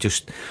think it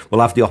just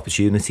will have the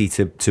opportunity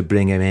to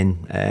bring him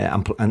in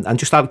and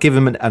just give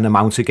him an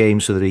amount of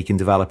games so that he can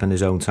develop in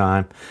his own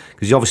time,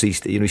 because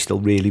he's still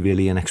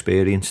really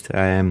inexperienced.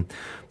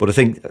 But I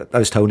think,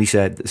 as Tony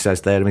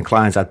says there, I mean,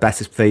 Klein's had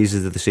better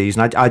phases of the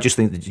season. I just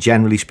think that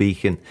generally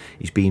speaking,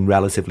 he's been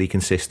relatively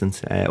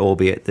consistent,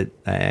 albeit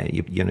that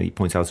you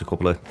point out a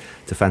couple of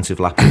defensive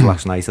lapses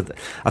last night.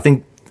 I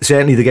think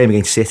certainly the game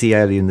against City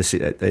earlier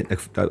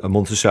a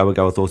month or so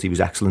ago, I thought he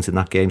was excellent in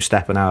that game,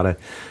 stepping out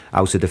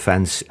of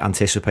defence,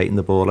 anticipating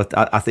the ball.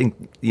 I think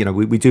we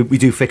do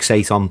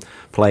fixate on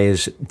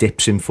players'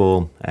 dips in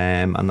form,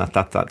 and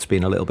that's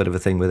been a little bit of a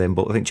thing with him.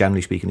 But I think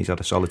generally speaking, he's had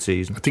a solid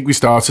season. I think we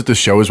started the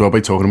show as well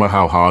by talking about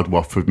how hard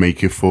Watford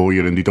make it for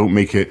you, and they don't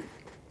make it.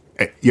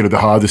 The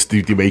hardest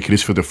they make it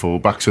is for the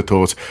fullbacks, I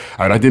thought.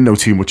 And I didn't know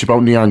too much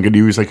about Niang, and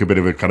he was like a bit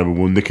of a kind of a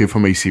wonder kid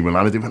from AC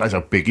Milan. I didn't realise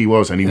how big he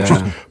was, and he was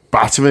just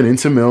battering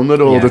into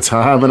Milner all the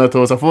time. And I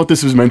thought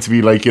this was meant to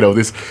be like,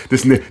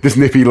 this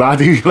nippy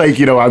lad who,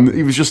 and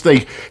he was just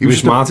like... He was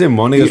smart in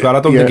money as well. I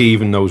don't think he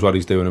even knows what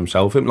he's doing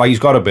himself. Like, he's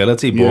got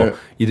ability, but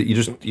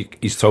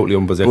he's totally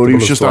unpredictable. But he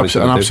was just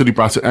absolutely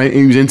battering.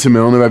 He was into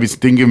Milner.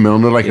 Didn't give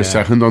Milner a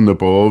second on the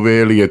ball,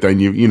 really. And then,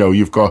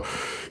 you've got...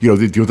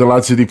 the other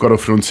lads that they've got up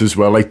front as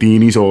well, like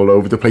Deeney's all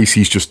over the place.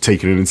 He's just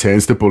taking it in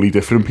turns to bully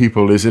different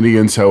people, isn't he?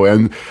 And so,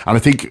 and I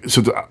think,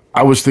 so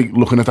I was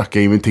looking at that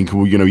game and thinking,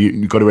 well,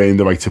 you've got to earn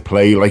the right to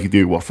play like you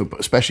do Watford,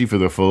 especially for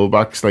the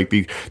fullbacks. Like,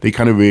 they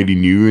kind of really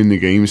knew in the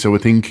game. So I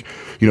think,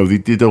 they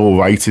did all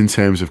right in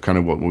terms of kind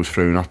of what was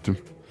thrown at them.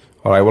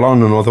 All right, well,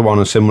 on another one,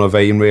 a similar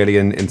vein, really,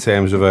 in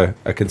terms of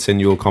a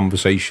continual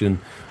conversation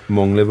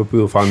among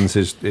Liverpool fans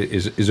is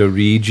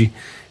Origi.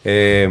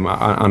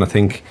 And I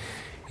think...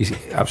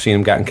 I've seen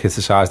him getting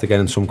criticised again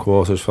in some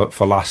quarters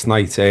for last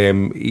night.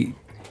 He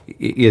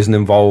isn't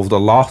involved a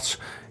lot.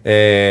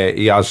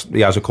 He has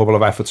a couple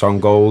of efforts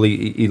on goal.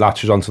 He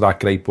latches onto that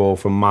great ball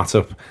from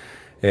Matip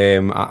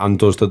and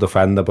does the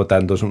defender, but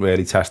then doesn't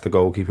really test the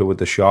goalkeeper with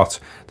the shot.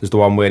 There's the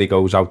one where he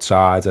goes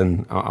outside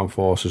and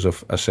forces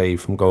a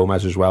save from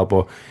Gomez as well.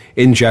 But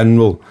in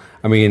general,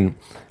 I mean,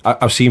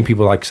 I've seen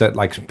people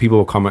like people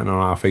were commenting on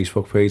our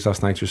Facebook page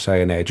last night just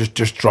saying,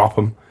 just drop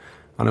him.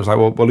 And I was like,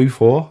 well, who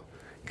for?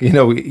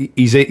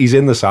 He's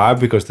in the side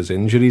because there's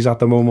injuries at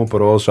the moment,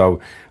 but also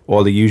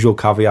all the usual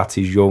caveats.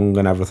 He's young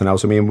and everything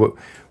else. I mean,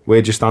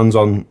 where do you stand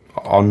on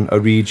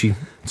Origi,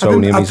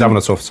 Tony? He's having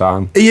a tough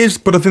time. He is,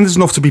 but I think there's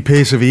enough to be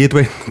persevered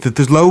with.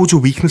 There's loads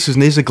of weaknesses,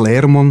 and there's a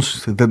glaring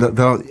ones.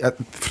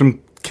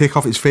 From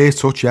kick-off, his first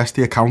touch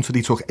yesterday, counted,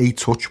 he took 8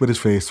 touch with his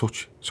first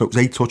touch. So it was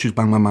 8 touches,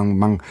 bang, bang, bang,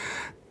 bang.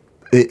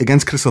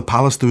 Against Crystal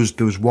Palace, there was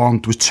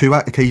 2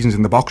 occasions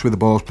in the box where the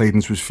ball was played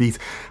into his feet,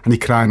 and he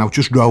crying out,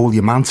 just roll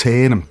your man,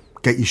 turn him,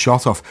 get your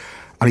shot off.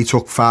 And he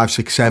took 5,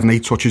 6, 7,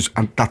 8 touches,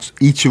 and that's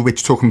each of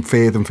which took him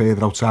further and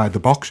further outside the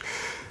box.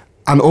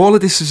 And all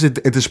of this is a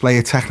display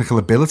of technical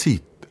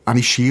ability, and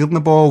he's shielding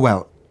the ball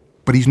well,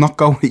 but he's not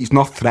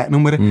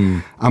threatening with it.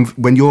 And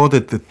when you're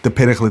the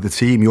pinnacle of the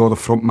team, you're the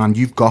front man,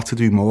 you've got to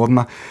do more than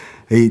that.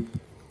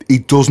 He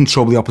doesn't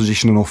trouble the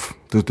opposition enough.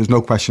 There's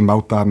no question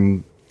about that.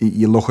 And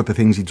you look at the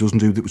things he doesn't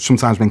do.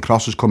 Sometimes when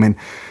crosses come in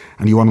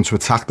and you want him to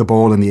attack the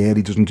ball in the air,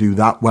 he doesn't do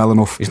that well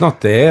enough. He's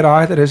not there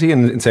either, is he,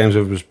 in terms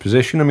of his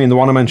position? I mean, the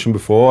one I mentioned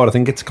before, I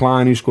think it's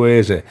Klein who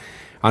squares it.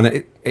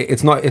 And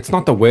it's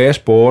not the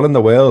worst ball in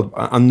the world.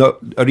 And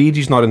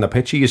Origi's not in the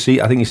picture.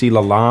 I think you see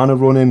Lallana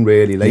running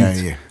really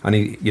late. And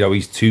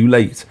he's too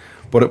late.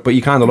 But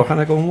you kind of look at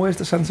it going, where's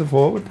the centre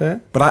forward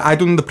there? But I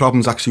don't think the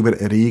problem's actually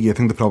with Origi. I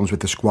think the problem's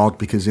with the squad,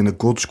 because in a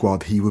good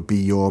squad, he would be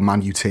your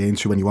man you turn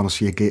to when you want to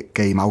see a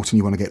game out and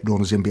you want to get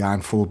runners in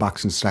behind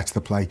full-backs and stretch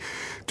the play,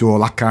 do all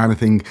that kind of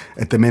thing.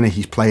 At the minute,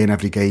 he's playing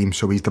every game,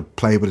 so he's the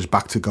player with his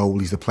back to goal.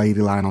 He's the player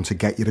they line on to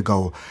get you the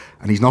goal,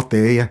 and he's not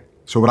there yet.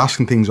 So we're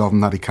asking things of him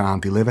that he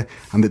can't deliver.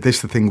 And this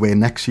is the thing where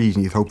next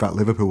season you'd hope that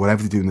Liverpool,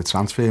 whatever they do in the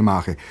transfer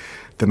market,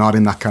 they're not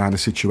in that kind of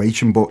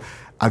situation. But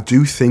I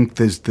do think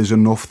there's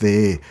enough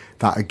there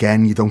that,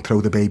 again, you don't throw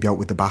the baby out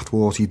with the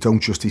bathwater. You don't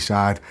just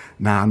decide,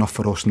 nah, not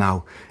for us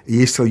now.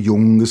 He is still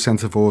young as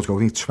centre forward, I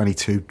think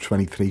 22,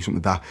 23,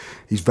 something like that.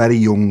 He's very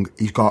young.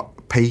 He's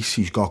got pace,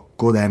 he's got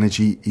good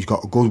energy, he's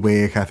got a good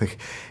work ethic.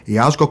 He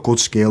has got good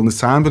skill, and the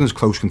time when there's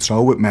close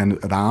control with men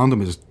around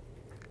him is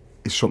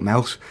something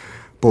else.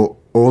 But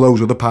all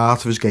those other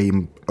parts of his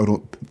game,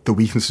 the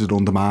weaknesses are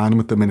undermining him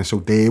at the minute, so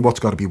they're what's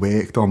got to be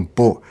worked on.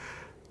 But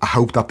I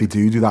hope that they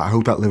do that. I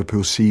hope that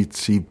Liverpool see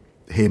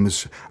him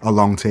as a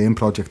long-term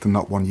project and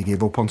not one you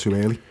give up on too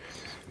early.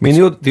 I mean,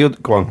 the other,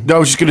 go on. No, I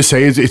was just going to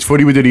say, it's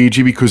funny with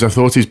Origi because I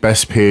thought his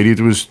best period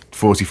was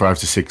 45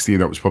 to 60,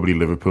 and that was probably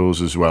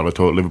Liverpool's as well. I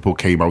thought Liverpool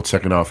came out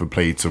second half and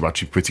played some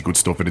actually pretty good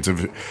stuff, and it's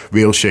a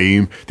real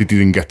shame they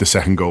didn't get the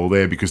second goal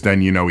there, because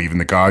then, you know, even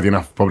the Guardian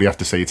probably have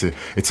to say it's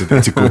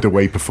a good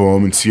away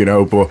performance, you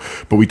know. But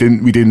we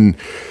didn't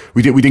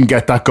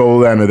get that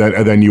goal then,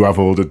 and then you have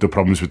all the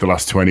problems with the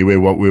last 20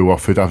 where what we were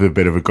offered have a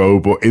bit of a go.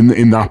 But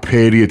in that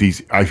period,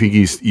 I think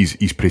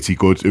he's pretty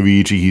good.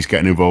 Origi, he's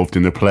getting involved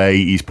in the play,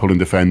 he's pulling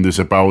defenders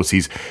about,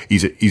 he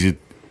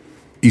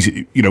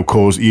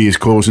is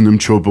causing them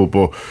trouble.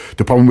 But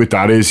the problem with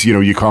that is, you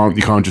know, you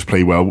can't just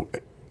play well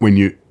when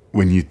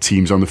your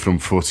team's on the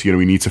front foot. You know,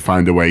 we need to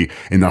find a way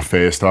in that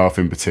first half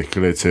in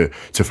particular to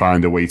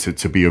find a way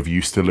to be of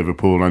use to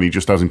Liverpool, and he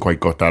just hasn't quite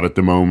got that at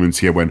the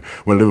moment. Yeah, when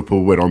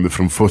Liverpool were on the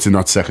front foot in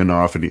that second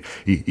half, and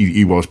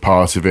he was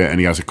part of it, and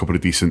he has a couple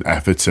of decent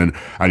efforts, and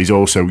he's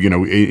also, you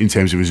know, in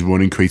terms of his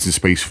running, creating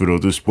space for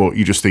others. But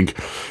you just think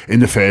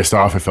in the first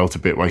half, I felt a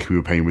bit like we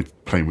were playing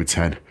with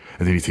 10.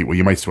 And then you think, well,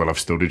 you might as well have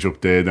Sturridge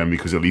up there then,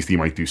 because at least he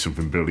might do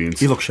something brilliant.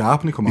 He looked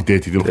sharp when he come on. He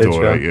looked all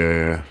right,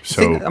 yeah.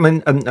 So I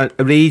mean,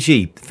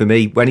 Origi, for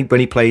me, when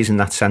he plays in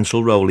that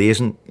central role, he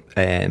isn't.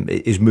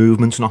 His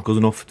movement's not good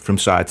enough from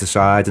side to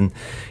side, and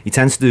he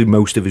tends to do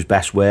most of his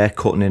best work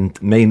cutting in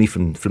mainly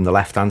from the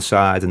left hand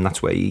side, and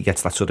that's where he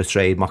gets that sort of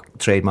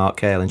trademark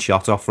curling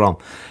shot off from.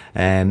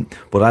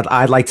 But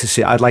I'd like to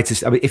see. I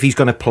mean, if he's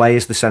going to play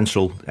as the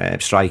central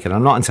striker, and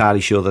I'm not entirely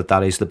sure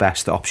that is the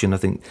best option. I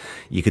think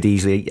you could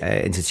easily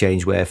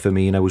interchange where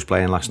Firmino was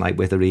playing last night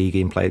with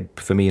Origi and played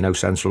Firmino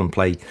central and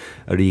play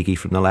Origi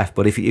from the left.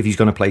 But if he's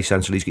going to play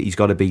central, he's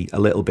got to be a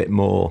little bit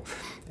more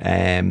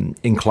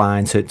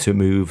inclined to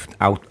move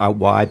out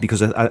wide,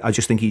 because I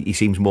just think he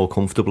seems more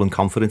comfortable and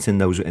confident in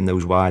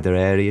those wider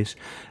areas.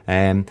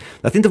 I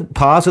think the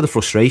part of the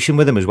frustration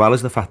with him as well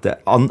is the fact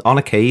that on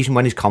occasion,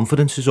 when his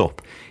confidence is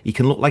up, he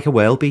can look like a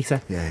world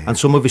beater, and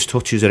some of his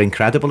touches are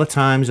incredible at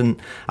times, and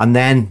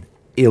then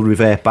he'll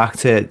revert back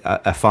to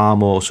a far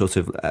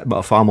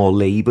more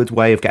laboured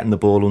way of getting the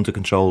ball under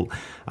control,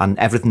 and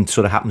everything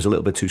sort of happens a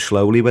little bit too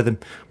slowly with him.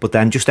 But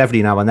then just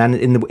every now and then,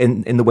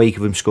 in the wake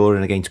of him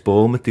scoring against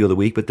Bournemouth the other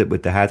week with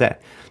the header,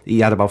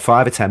 he had about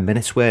 5 or 10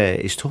 minutes where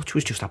his touch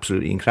was just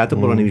absolutely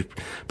incredible, and he was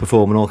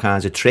performing all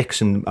kinds of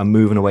tricks and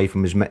moving away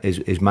from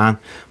his man.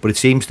 But it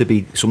seems to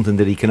be something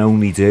that he can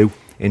only do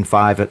in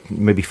 5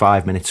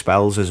 minute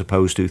spells, as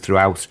opposed to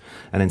throughout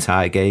an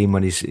entire game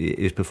when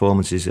his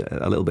performance is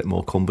a little bit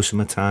more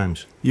cumbersome at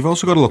times. You've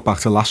also got to look back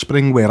to last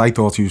spring, where I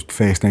thought he was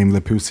first name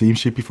Liverpool's team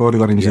sheet before he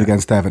got injured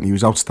against Everton. He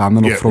was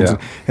outstanding up front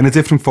in a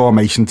different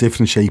formation,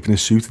 different shape, and it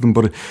suited him.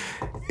 But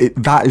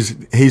that is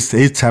his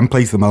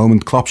template at the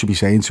moment. Klopp should be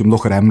saying to him,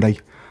 look at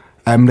Emre.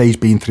 Emre's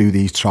been through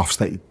these troughs,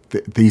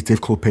 these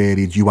difficult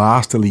periods. You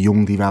are still a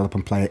young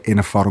developing player in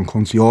a foreign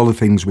country. All the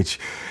things which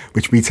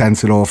we tend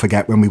to all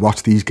forget when we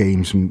watch these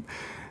games. And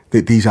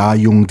these are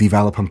young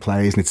developing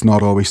players, and it's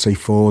not always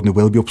straightforward, and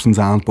there will be ups and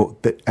downs.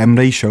 But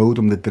Emre showed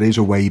them that there is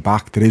a way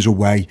back. There is a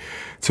way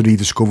to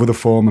rediscover the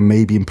form and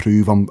maybe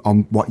improve on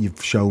what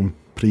you've shown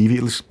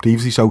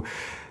previously. So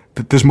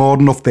there's more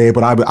than enough there,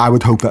 but I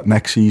would hope that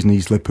next season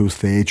he's Liverpool's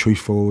third choice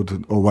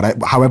forward, or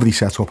whatever, however he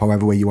set up,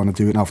 however way you want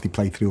to do it, and after he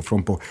played through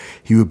front, but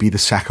he would be the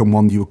second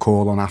one you would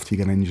call on after you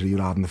get an injury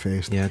rather than the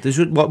first. Yeah, there's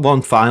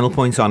one final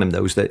point on him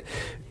though, is that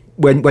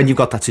when you've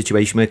got that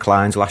situation where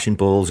Klein's lashing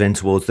balls in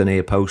towards the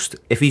near post,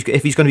 if he's going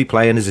to be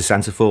playing as a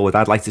centre forward,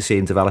 I'd like to see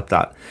him develop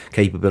that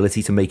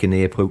capability to make a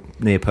near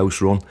post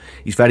run.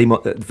 He's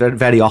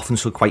very often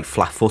so quite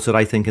flat-footed,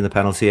 I think, in the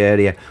penalty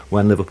area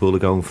when Liverpool are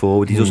going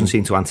forward. He doesn't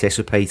seem to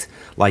anticipate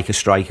like a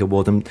striker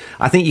would, and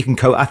I think you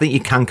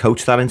can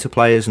coach that into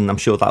players, and I'm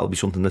sure that'll be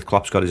something that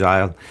Klopp's got his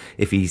eye on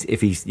if he's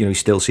he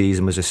still sees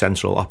him as a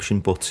central option.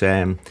 But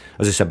as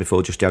I said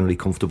before, just generally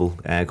comfortable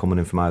coming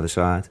in from either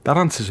side. That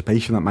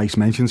anticipation that Mike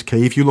mentions,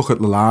 Kay, if you look at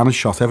Lallana's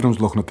shot, everyone's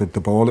looking at the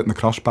ball hitting the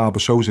crossbar,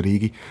 but so's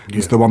Origi.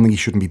 It's the one thing he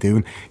shouldn't be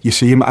doing. You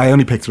see him, I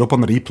only picked it up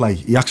on the replay,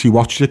 he actually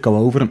watched it go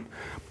over him.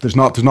 There's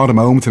not a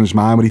moment in his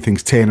mind where he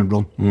thinks turn and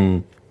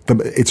run.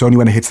 It's only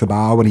when it hits the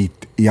bar when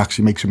he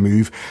actually makes a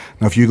move.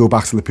 Now if you go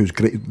back to Liverpool's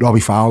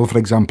Robbie Fowler, for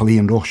example,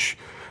 Ian Rush,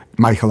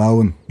 Michael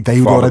Owen, they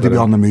would already be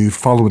on the move,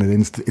 following it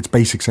in. It's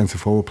basic centre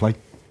forward play.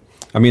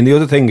 I mean, the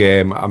other thing,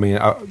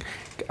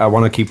 I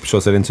want to keep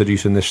sort of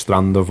introducing this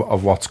strand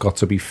of what's got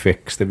to be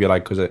fixed, if you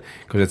like, because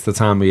it's the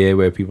time of year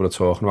where people are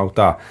talking about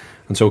that.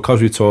 And so,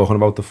 because we're talking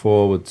about the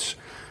forwards,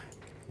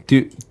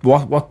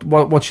 what do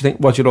you think?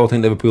 What do you all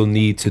think Liverpool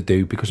need to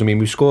do? Because I mean,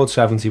 we've scored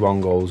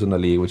 71 goals in the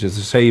league, which is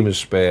the same as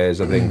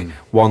Spurs. I think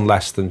one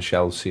less than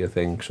Chelsea. I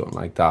think something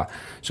like that.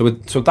 So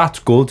that's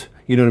good.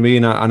 You know what I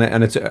mean?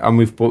 And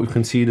we've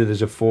conceded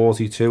as a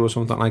 42 or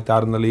something like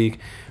that in the league,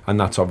 and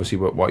that's obviously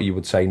what you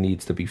would say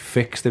needs to be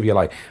fixed, if you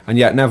like. And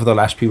yet,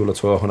 nevertheless, people are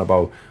talking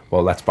about,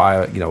 well, let's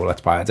buy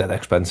a dead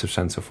expensive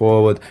centre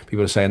forward.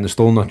 People are saying they're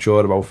still not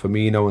sure about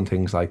Firmino and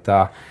things like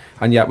that.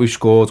 And yet we've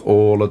scored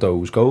all of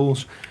those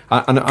goals.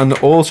 And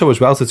also as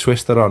well, to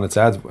twist it on its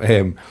head,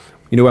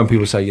 you know, when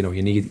people say, you know,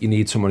 you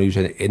need someone who's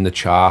in the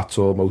charts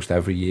almost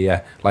every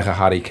year, like a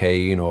Harry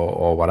Kane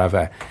or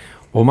whatever.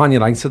 Well, Man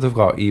United have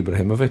got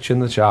Ibrahimovic in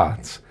the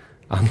charts,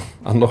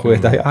 and look where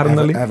they are in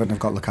the league. Everton have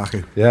got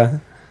Lukaku. Yeah.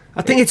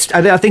 I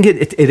think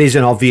it is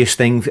an obvious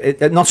thing,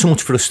 not so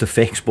much for us to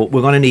fix, but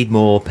we're going to need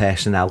more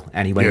personnel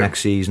anyway next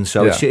season.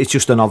 So it's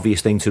just an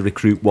obvious thing to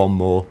recruit one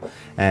more.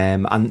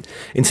 And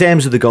in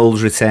terms of the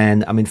goals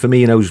return, I mean,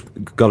 Firmino's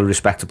got a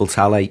respectable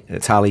tally.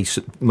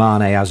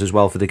 Mane has as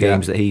well for the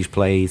games that he's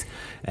played.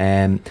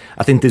 I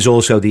think there's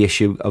also the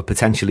issue of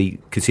potentially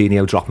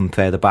Coutinho dropping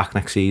further back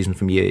next season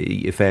from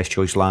your first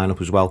choice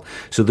lineup as well.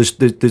 So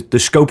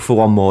there's scope for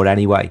one more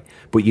anyway,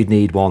 but you'd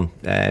need one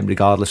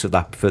regardless of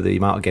that, for the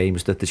amount of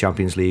games that the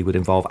Champions League would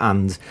involve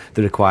and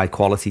the required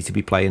quality to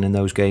be playing in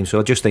those games. So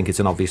I just think it's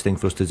an obvious thing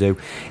for us to do.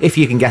 If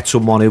you can get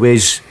someone who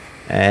is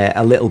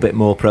a little bit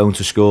more prone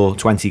to score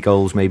 20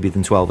 goals maybe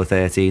than 12 or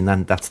 13,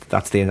 then that's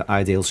the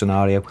ideal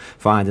scenario.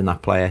 Finding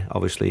that player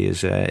obviously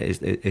is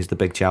the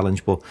big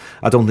challenge, but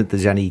I don't think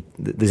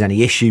there's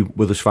any issue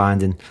with us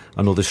finding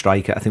another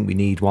striker. I think we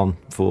need one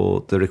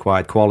for the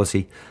required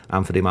quality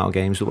and for the amount of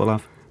games that we'll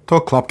have.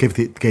 Thought Klopp gave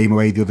the game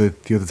away the other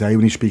day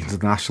when he was speaking to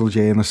the national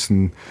journalists,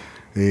 and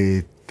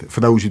for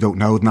those who don't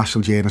know, the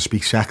national journalists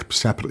speak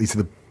separately to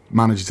the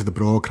manager, to the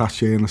broadcast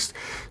journalist.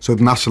 So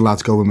the national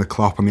lads go in with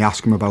Klopp and they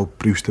ask him about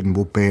Brewster and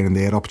Woodburn and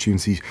their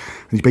opportunities,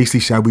 and he basically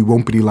said we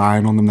won't be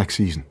relying on them next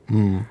season,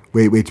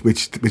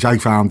 which I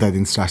found dead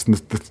interesting.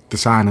 The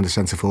signing the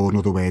centre forward, in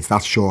other words,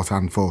 that's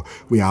shorthand for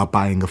we are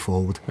buying a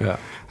forward. Yeah.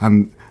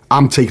 And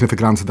I'm taking it for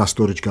granted that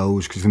Sturridge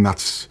goes, because then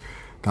that's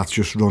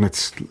just run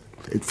its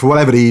for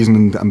whatever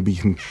reason, and we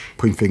can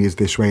point fingers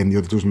this way and the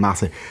other, doesn't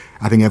matter.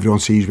 I think everyone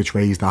sees which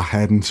way is that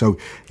heading. So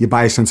you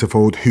buy a centre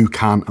forward who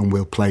can and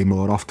will play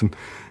more often.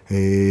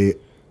 And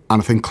I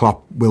think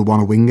Klopp will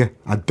want a winger.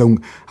 I don't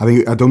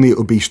think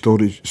it'll be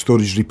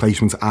Sturridge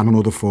replacement and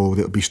another forward.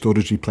 It'll be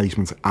Sturridge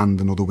replacement and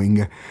another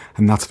winger,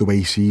 and that's the way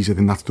he sees it,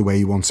 and that's the way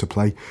he wants to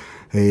play.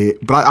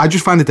 But I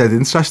just find it dead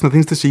interesting. I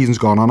think as the season's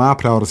gone on, our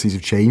priorities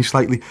have changed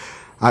slightly.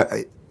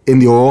 In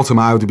the autumn,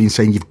 I would have been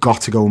saying you've got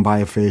to go and buy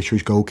a first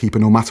choice goalkeeper,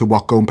 no matter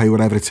what. Go and pay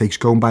whatever it takes.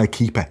 Go and buy a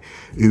keeper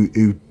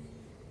who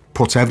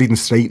puts everything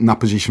straight in that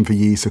position for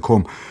years to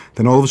come.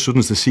 Then all of a sudden,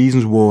 as the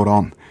season's wore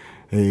on,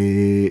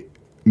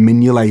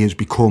 Mignolet has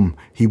become,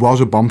 he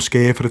was a bomb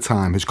scare for a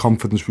time. His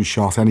confidence was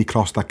shot, any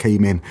cross that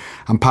came in.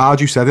 And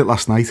Pardew said it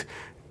last night,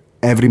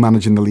 every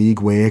manager in the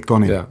league worked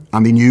on it.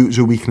 And they knew it was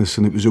a weakness,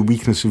 and it was a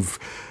weakness of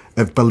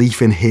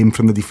belief in him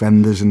from the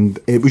defenders, and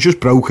it was just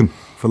broken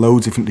for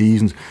loads of different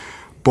reasons.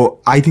 But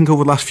I think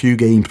over the last few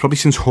games, probably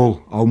since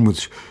Hull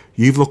onwards,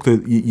 you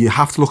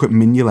have to look at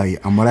Mignolet,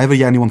 and whatever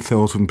anyone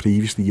thought of him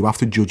previously, you have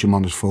to judge him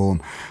on his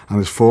form. And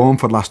his form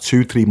for the last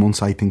 2-3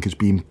 months, I think, has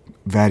been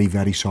very,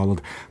 very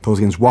solid. Thought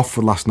against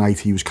Watford last night,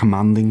 he was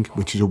commanding,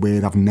 which is a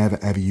word I've never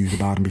ever used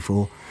about him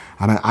before.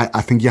 And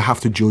I think you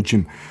have to judge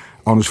him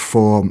on his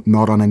form,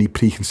 not on any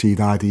preconceived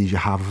ideas you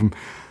have of him.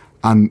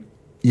 And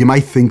you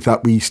might think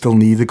that we still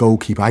need a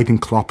goalkeeper. I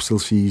think Klopp still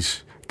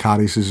sees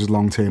Karius as his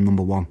long-term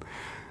number one.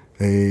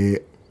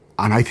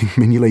 And I think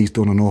Mignolet's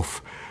done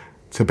enough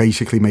to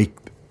basically make,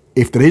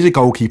 if there is a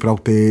goalkeeper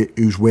out there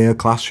who's world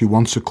class, who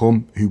wants to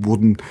come, who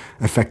wouldn't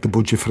affect the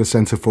budget for a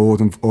centre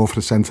forward or for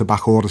a centre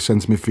back or a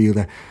centre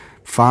midfielder,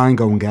 fine,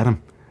 go and get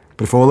him.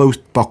 But if all those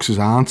boxes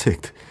aren't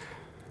ticked,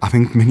 I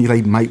think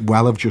Mignolet might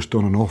well have just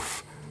done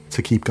enough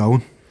to keep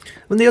going.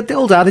 Well, the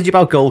old adage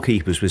about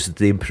goalkeepers was that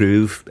they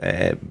improve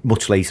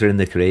much later in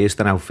their careers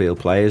than outfield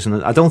players,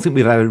 and I don't think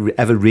we've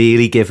ever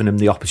really given them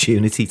the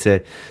opportunity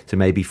to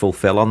maybe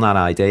fulfil on that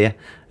idea.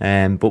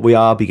 But we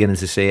are beginning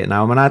to see it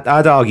now. I mean,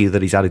 I'd argue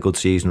that he's had a good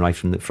season right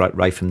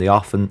from the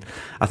off, and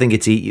I think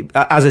it's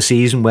as a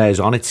season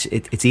wears on,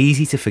 it's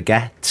easy to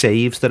forget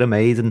saves that are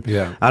made. And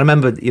I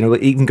remember,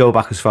 he can go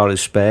back as far as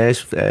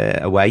Spurs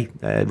away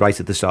right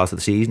at the start of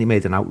the season. He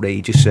made an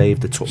outrageous save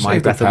that took my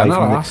breath away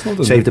from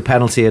Arsenal, saved a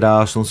penalty at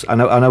Arsenal.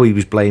 I know he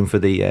was blamed for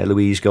the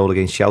Luiz goal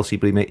against Chelsea,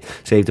 but he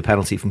saved a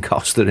penalty from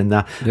Costa in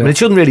that. I mean, it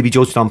shouldn't really be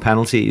judged on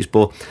penalties,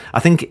 but I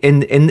think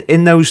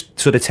in those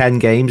sort of 10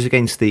 games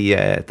against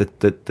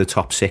the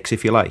top 6,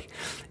 if you like,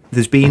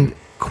 there's been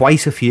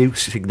quite a few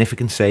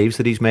significant saves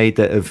that he's made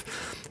that have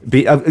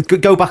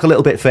go back a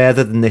little bit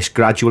further than this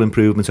gradual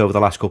improvement over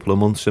the last couple of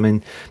months. I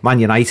mean, Man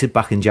United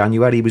back in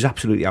January, he was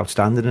absolutely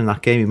outstanding in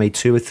that game. He made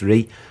 2 or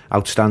 3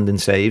 outstanding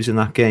saves in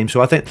that game. So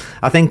I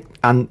think,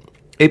 and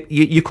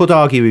you could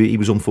argue he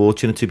was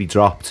unfortunate to be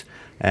dropped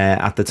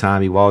at the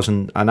time he was,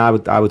 and I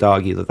would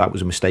argue that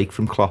was a mistake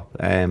from Klopp,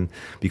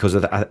 because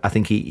I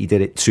think he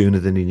did it sooner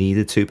than he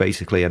needed to,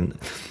 basically. And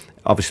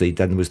obviously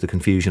then there was the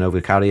confusion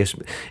over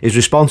Karius. His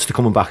response to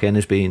coming back in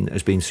has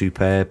been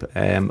superb.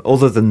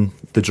 Other than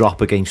the drop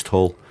against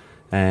Hull,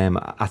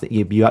 I think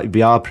you'd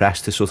be hard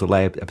pressed to sort of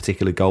lay a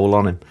particular goal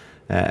on him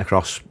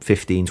across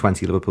 15,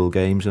 20 Liverpool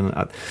games, and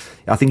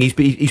I think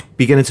he's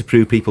beginning to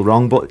prove people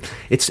wrong. But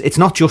it's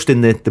not just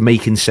in the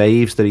making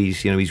saves that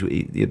he's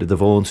the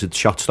vaunted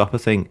shot stopper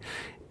thing.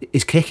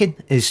 His kicking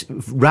is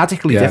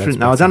radically different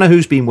now. I don't know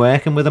who's been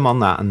working with him on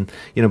that, and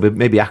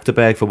maybe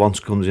Achterberg for once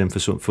comes in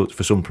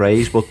for some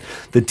praise, but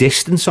the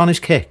distance on his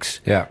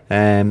kicks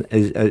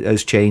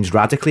has changed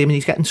radically. I mean,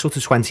 he's getting sort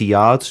of 20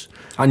 yards.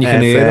 And you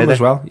can hear him as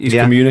well. He's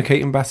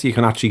communicating better. You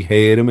can actually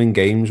hear him in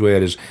games,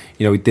 whereas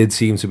he did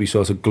seem to be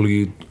sort of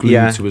glued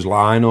to his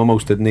line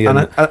almost, didn't he? And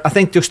I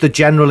think just the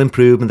general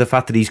improvement, the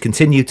fact that he's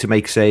continued to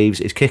make saves,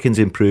 his kicking's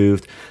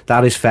improved,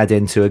 that is fed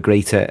into a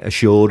greater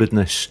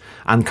assuredness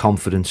and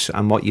confidence,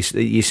 and what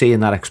you see in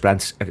that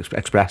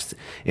expressed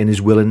in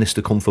his willingness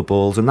to come for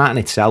balls, and that in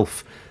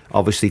itself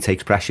obviously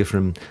takes pressure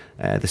from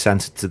the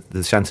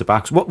centre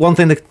backs. One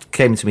thing that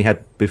came into my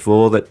head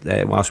before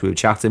that whilst we were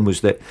chatting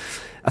was that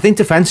I think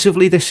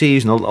defensively this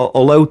season,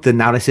 although the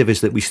narrative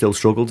is that we still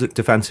struggled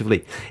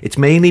defensively, it's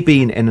mainly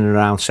been in and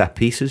around set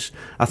pieces.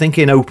 I think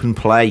in open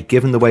play,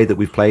 given the way that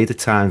we've played at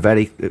times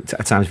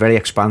very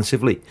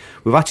expansively,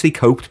 we've actually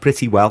coped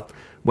pretty well.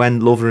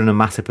 When Lovren and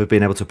Matip have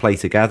been able to play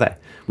together,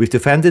 we've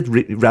defended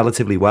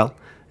relatively well.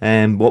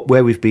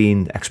 Where we've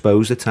been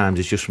exposed at times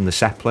is just from the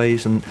set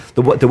plays, and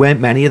there weren't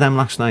many of them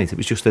last night. It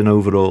was just an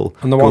overall.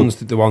 And the ones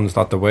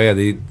that there were,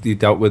 they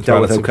dealt with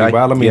relatively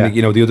well. I mean,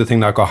 the other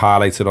thing that got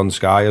highlighted on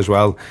Sky as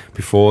well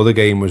before the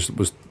game was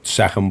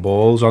second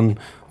balls on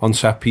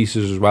set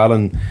pieces as well,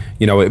 and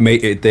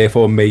it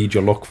therefore made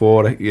you look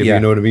for it. You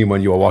know what I mean,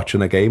 when you were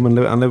watching a game, and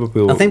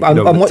Liverpool. I think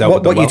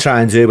what you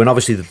try and do, and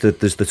obviously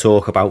there's the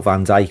talk about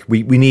Van Dijk.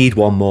 We need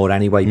one more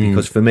anyway,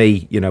 because for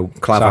me,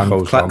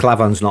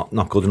 Klavan's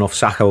not good enough.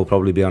 Saka will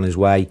probably be on his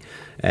way.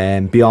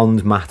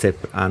 Beyond Matip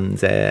and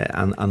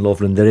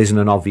Lovren, there isn't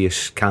an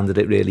obvious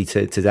candidate really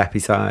to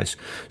deputise.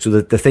 So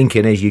the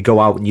thinking is you go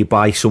out and you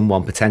buy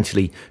someone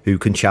potentially who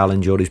can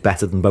challenge or is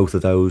better than both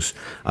of those,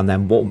 and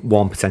then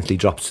one potentially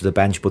drops to the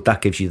bench, but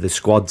that gives you the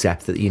squad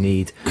depth that you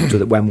need so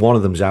that when one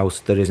of them's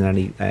out, there isn't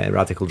any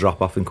radical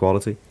drop off in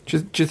quality.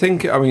 Do you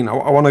think? I mean,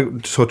 I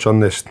want to touch on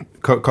this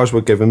because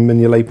we're giving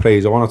Mignolet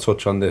praise. I want to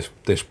touch on this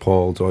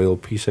Paul Doyle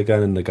piece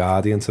again in the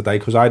Guardian today,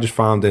 because I just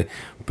found it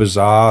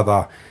bizarre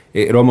that.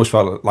 It almost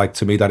felt like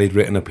to me that he'd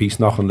written a piece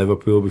knocking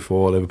Liverpool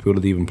before Liverpool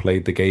had even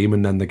played the game,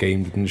 and then the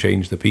game didn't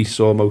change the piece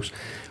almost.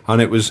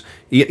 And it was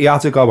he had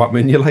to go at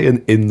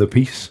Mignolet in the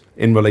piece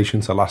in relation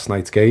to last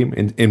night's game,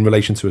 in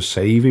relation to a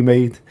save he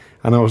made,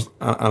 and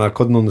I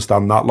couldn't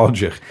understand that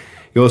logic.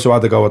 He also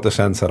had to go at the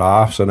centre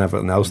halves and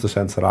everything else. The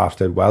centre half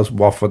did well.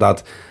 Watford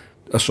had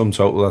a sum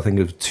total, I think,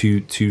 of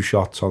two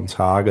shots on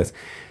target.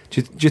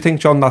 Do you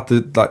think, John, that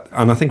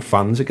and I think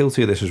fans are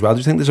guilty of this as well? Do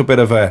you think there's a bit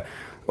of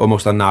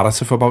almost a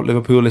narrative about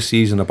Liverpool this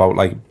season, about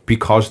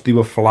because they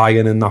were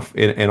flying in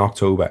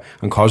October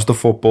and because the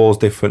football's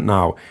different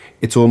now,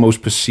 it's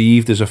almost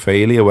perceived as a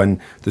failure,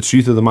 when the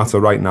truth of the matter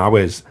right now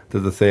is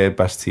they're the third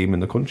best team in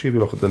the country if you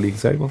look at the league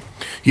table.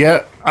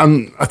 Yeah,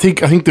 and I think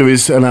there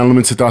is an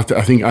element to that.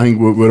 I think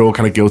we're all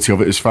kind of guilty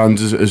of it as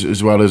fans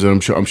as well as I'm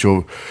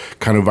sure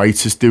kind of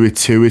writers do it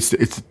too. It's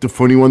the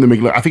funny one.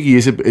 I think he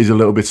is a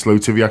little bit slow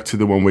to react to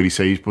the one where he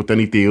saves, but then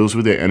he deals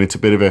with it, and it's a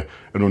bit of an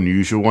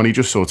unusual one. He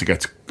just sort of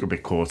gets a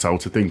bit caught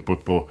out, I think,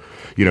 but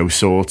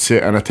sorts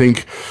it. And I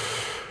think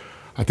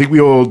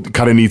we all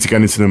kind of need to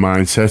get into the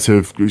mindset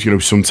of,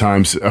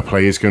 sometimes a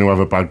player's going to have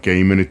a bad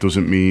game, and it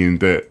doesn't mean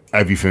that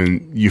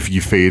everything you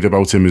feared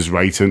about him is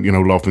right. And,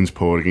 Lovren's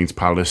poor against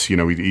Palace. He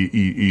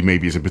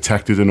maybe isn't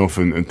protected enough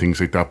and things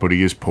like that, but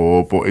he is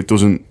poor. But it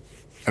doesn't,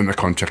 and the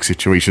contract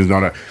situation is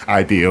not an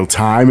ideal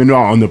time, and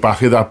not on the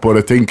back of that. But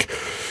I think,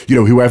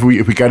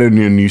 if we get a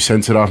new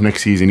centre half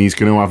next season, he's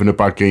going to have a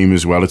bad game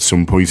as well at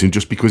some point. And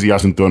just because he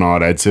hasn't done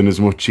our heads in as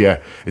much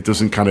yet, it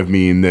doesn't kind of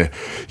mean that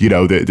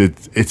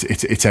that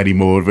it's any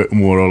more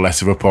or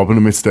less of a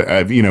problem. It's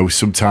that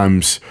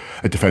sometimes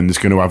a defender's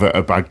going to have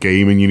a bad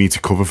game, and you need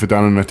to cover for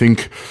that. And I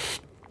think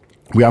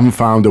we haven't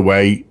found a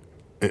way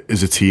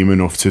as a team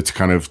enough to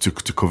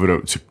cover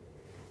up, to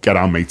get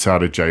our mates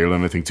out of jail,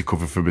 and I think to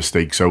cover for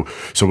mistakes. So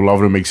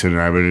Lovren makes an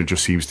error, and it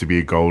just seems to be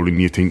a goal,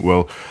 and you think,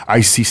 well, I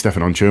used to see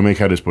Stefan Oncho make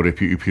headers, but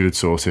if you'd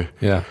sort it.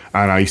 Yeah.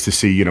 And I used to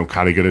see,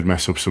 Carragher would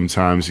mess up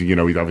sometimes, and,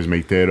 he'd have his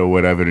mate there or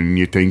whatever, and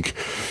you think,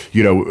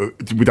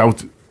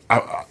 without...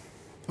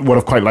 what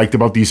I've quite liked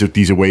about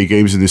these away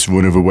games and this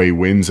run of away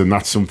wins, and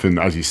that's something,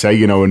 as you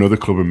say, another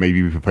club and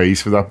maybe we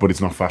praise for that, but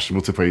it's not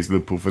fashionable to praise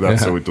Liverpool for that,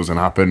 so it doesn't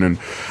happen. And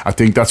I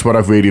think that's what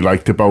I've really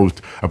liked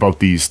about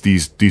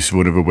these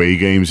run of away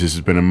games, is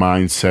there's been a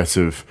mindset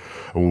of,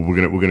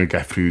 we're gonna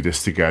get through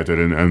this together,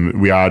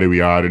 and we are who we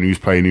are, and who's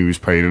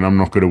playing, and I'm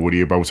not going to worry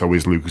about how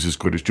is Lucas as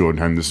good as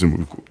Jordan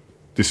Henderson.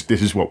 This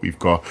is what we've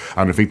got,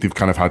 and I think they've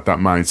kind of had that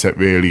mindset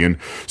really. And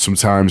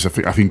sometimes I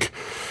think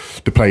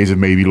the players have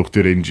maybe looked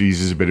at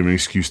injuries as a bit of an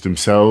excuse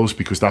themselves,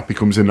 because that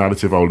becomes a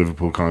narrative. Oh,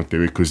 Liverpool can't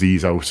do it because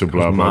he's out and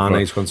blah blah blah.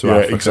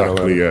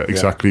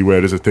 Exactly.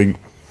 Whereas I think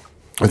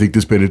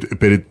there's been a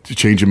bit of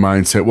change in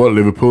mindset. What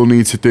Liverpool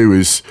need to do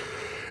is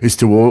is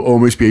to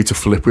almost be able to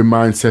flip with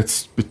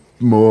mindsets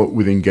more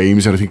within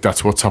games, and I think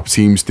that's what top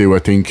teams do. I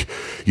think,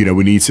 we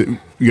need to,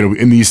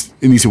 in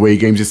these away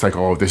games, it's like,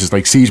 oh, this is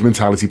like siege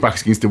mentality,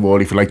 backs against the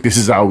wall. If you're like, this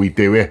is how we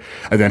do it,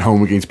 and then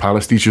home against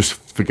Palace, they just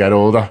forget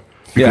all that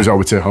because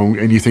it's at home,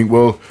 and you think,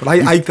 well, but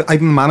I think the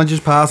manager's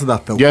part of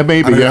that though. Yeah,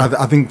 maybe.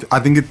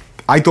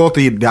 I thought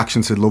the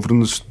reaction to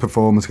Lovren's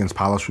performance against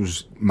Palace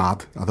was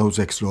mad. I thought it was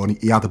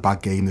extraordinary. He had a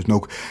bad game.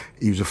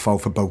 He was a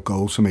fault for both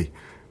goals for me.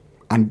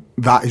 And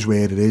that is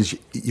where it is.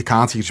 You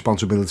can't take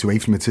responsibility away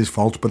from it. It's his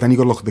fault. But then you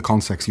got to look at the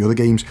context of the other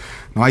games.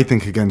 Now, I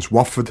think against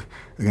Watford,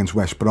 against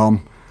West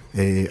Brom,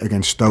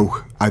 against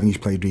Stoke, I think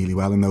he's played really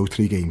well in those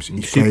 3 games.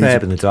 He's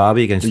superb in the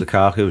derby against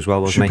Lukaku as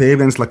well, wasn't he? Superb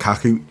against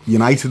Lukaku.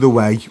 United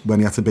away, when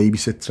he had to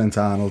babysit Trent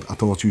Arnold, I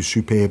thought he was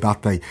superb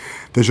that day.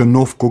 There's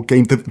enough good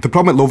games. The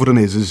problem with Lovren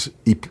is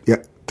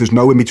there's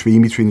no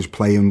in-between his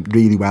playing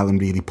really well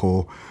and really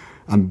poor.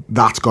 And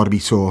that's got to be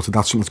sorted.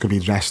 That's something that's going to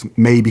be addressed.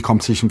 Maybe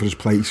competition for his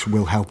place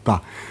will help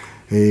that.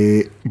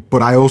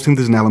 But I also think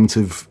there's an element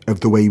of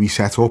the way we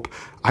set up.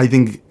 I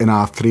think in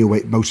our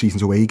most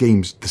seasons away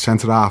games, the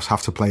centre-halves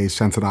have to play as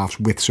centre-halves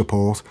with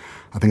support.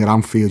 I think at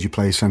Anfield you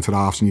play as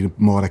centre-halves and you're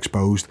more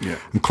exposed. Yeah.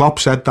 And Klopp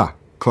said that.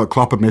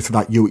 Klopp admitted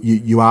that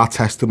you are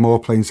tested more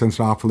playing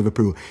centre-half for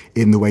Liverpool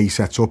in the way he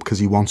sets up because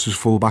he wants his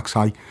full-backs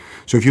high.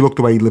 So if you look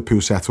the way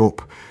Liverpool set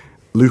up,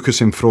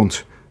 Lucas in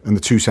front and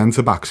the 2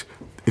 centre-backs,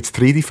 it's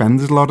 3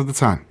 defenders a lot of the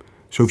time.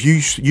 So if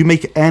you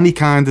make any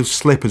kind of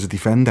slip as a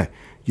defender,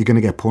 you're going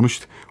to get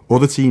punished.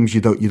 Other teams,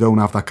 you don't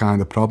have that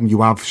kind of problem.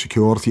 You have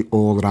security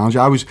all around you.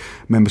 I always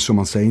remember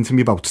someone saying to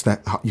me about,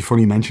 you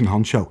funny mentioned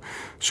Honcho.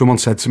 Someone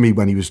said to me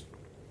when he was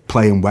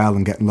playing well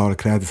and getting a lot of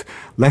credit,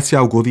 let's see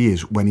how good he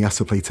is when he has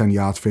to play 10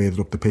 yards further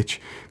up the pitch.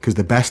 Because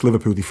the best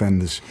Liverpool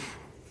defenders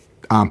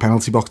aren't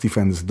penalty box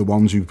defenders, the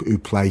ones who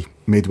play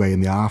midway in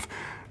the half.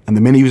 And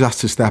the minute he was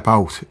asked to step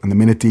out, and the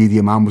minute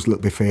Didier Man was a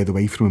little bit further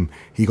away from him,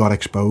 he got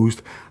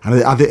exposed.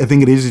 And I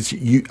think it's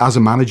you as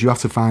a manager, you have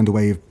to find a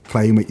way of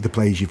playing with the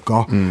players you've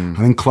got. I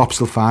think Klopp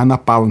still find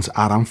that balance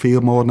at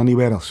Anfield more than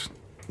anywhere else.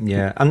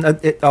 Yeah, and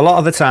a lot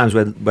of the times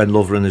when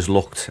Lovren has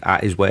looked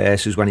at his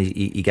worst is when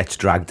he gets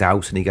dragged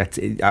out and he gets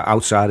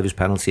outside of his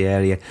penalty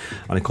area,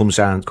 and it comes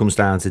down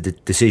to the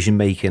decision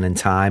making and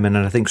timing,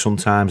 and I think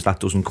sometimes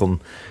that doesn't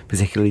come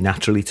particularly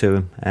naturally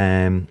to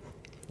him.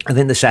 I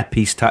think the set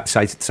piece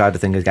side of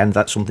things, again,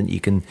 that's something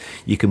you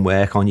can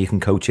work on, you can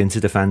coach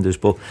into defenders,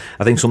 but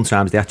I think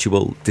sometimes the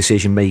actual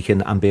decision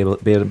making and being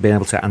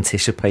able to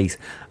anticipate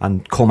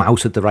and come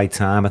out at the right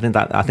time, I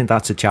think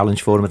that's a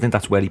challenge for him. I think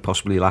that's where he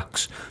possibly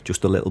lacks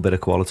just a little bit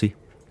of quality.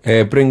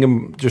 Bring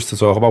him, just to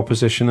talk about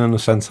positioning the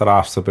centre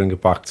half, to bring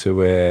it back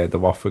to the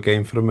Watford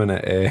game for a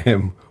minute.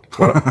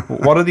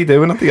 What are they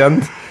doing at the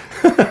end?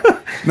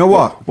 You know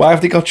what? Why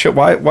have they got?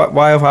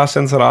 Why have our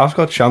centre halves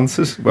got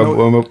chances?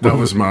 That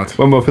was mad.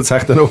 When we're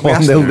protecting a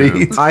 1-0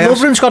 lead.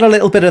 Lovren's got a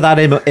little bit of that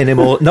in him.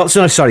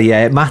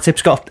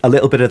 Matip's got a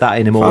little bit of that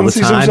in him all the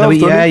time.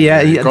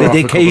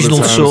 The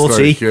occasional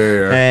sortie.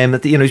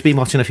 He's been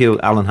watching a few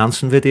Alan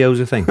Hansen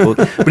videos, I think.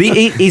 But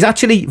he's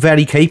actually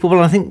very capable.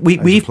 And I think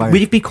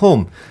we've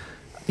become.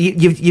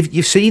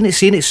 You've seen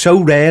it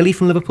so rarely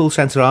from Liverpool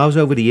centre halves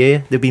over the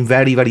year. They've been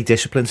very, very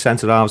disciplined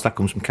centre halves. That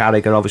comes from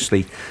Carragher,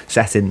 obviously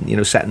setting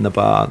the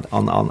bar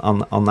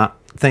on that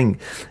thing.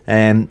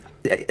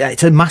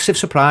 It's a massive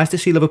surprise to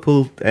see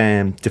Liverpool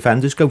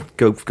defenders go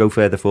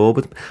further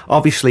forward.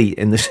 Obviously,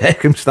 in the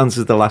circumstances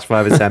of the last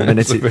 5 or 10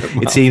 minutes,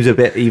 it seems a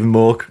bit even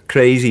more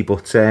crazy.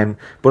 But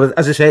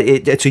as I say,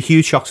 it's a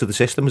huge shock to the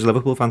system as a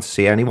Liverpool fan to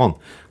see anyone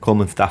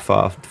coming that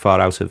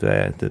far out of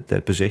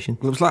their position.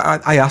 Well, it was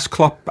like I asked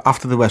Klopp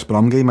after the West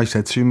Brom game. I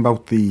said to him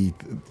about the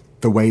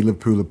way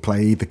Liverpool had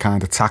played, the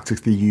kind of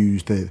tactics they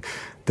used,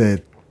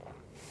 the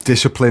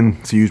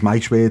discipline, to use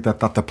Mike's word, that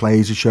the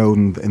players had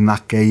shown in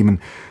that game, and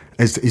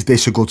is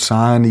this a good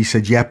sign? He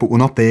said, yeah, but we're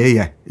not there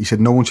yet. He said,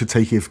 no one should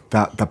take it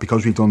that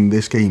because we've done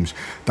this games,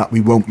 that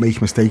we won't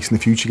make mistakes in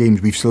the future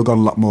games. We've still got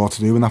a lot more to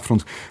do in that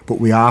front,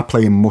 but we are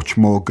playing much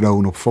more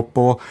grown-up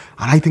football.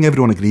 And I think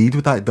everyone agreed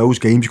with that. Those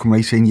games, you come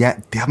away saying, yeah,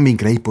 they haven't been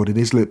great, but it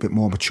is a little bit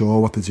more mature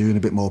what they're doing,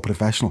 a bit more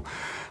professional.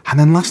 And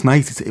then last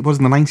night, it was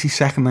in the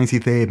 92nd,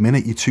 93rd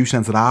minute, you 2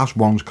 centre-halves,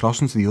 one's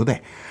crossing to the other.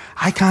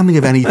 I can't think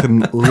of anything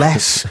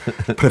less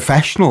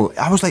professional.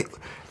 I was like,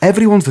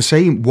 everyone's the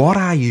same. What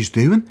are you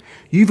doing?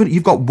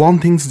 You've got one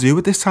thing to do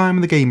at this time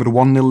in the game with a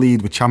 1-0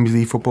 lead with Champions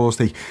League football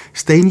stake.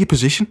 Stay in your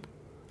position.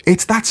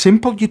 It's that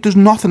simple. There's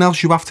nothing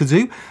else you have to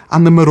do.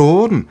 And the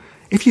marauding,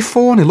 if you're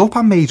 4-0 up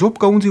and made up,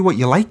 go and do what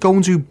you like. Go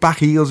and do back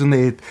heels in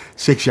the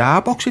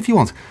 6-yard box if you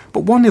want.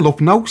 But 1-0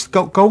 up, no,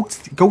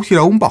 go to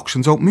your own box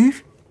and don't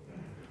move.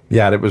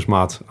 Yeah, it was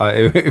mad.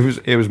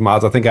 It was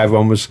mad. I think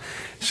everyone was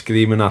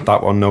screaming at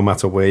that one, no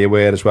matter where you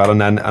were as well.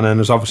 And then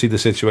there's obviously the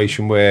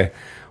situation where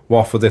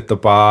Watford hit the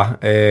bar.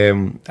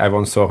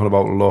 Everyone's talking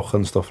about luck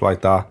and stuff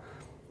like that.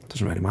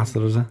 Doesn't really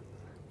matter, does it?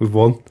 We've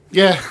won.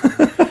 Yeah.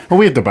 Well,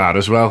 we hit the bar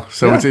as well,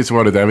 so yeah. It's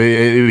one of them.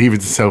 It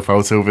evens itself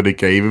out over the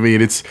game. I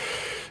mean, it's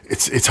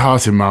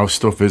heart and mouth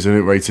stuff, isn't it?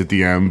 Right at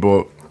the end,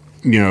 but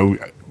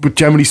But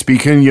generally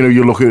speaking,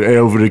 you look at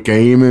over a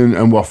game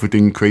and Watford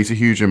didn't create a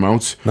huge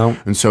amount. No.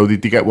 And so they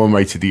get one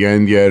right at the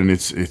end, and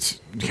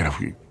it's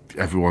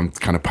everyone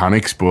kind of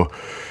panics. But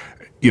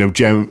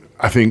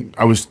I think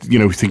I was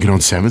thinking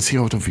on 70.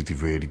 I don't think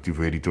they've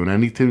really done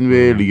anything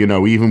really.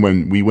 Even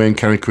when we weren't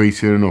kind of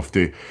creative enough,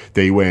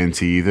 they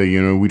weren't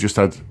either. We just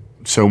had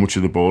so much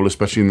of the ball,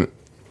 especially in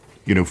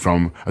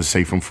from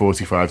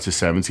 45 to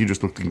 70,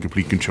 just looked in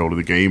complete control of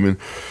the game, and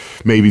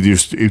maybe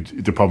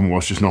the problem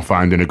was just not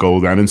finding a goal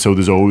then, and so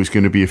there's always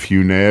going to be a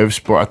few nerves.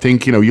 But I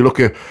think you look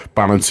at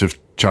balance of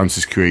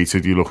chances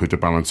created, you look at the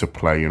balance of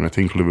play, and I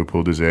think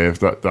Liverpool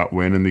deserved that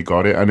win, and they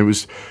got it. And it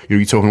was,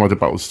 you're talking about the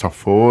battles top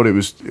four, it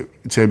was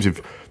in terms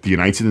of the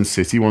United and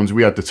City ones,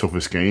 we had the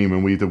toughest game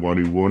and we the one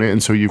who won it,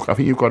 and so I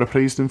think you've got to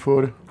praise them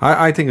for it.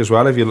 I think as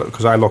well, if you look,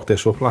 because I looked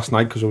this up last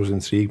night because I was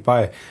intrigued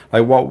by it,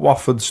 like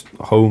Watford's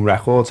home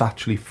record's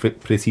actually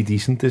pretty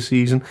decent this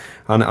season,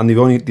 and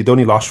they'd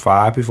only lost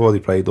 5 before they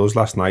played us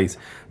last night.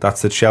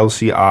 That's the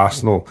Chelsea,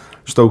 Arsenal,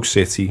 Stoke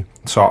City,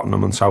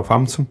 Tottenham and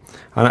Southampton,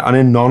 and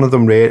in none of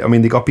them really, I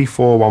mean, they got beat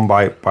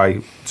 4-1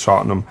 by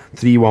Tottenham,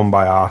 3-1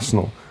 by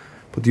Arsenal,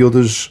 but the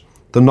others,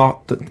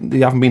 they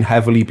haven't been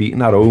heavily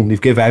beaten at home.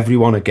 They've given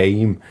everyone a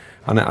game,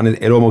 and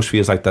it almost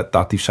feels like that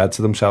they've said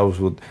to themselves,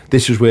 well,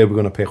 this is where we're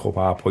going to pick up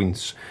our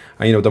points.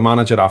 And the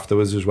manager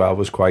afterwards as well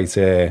was quite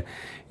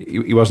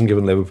he wasn't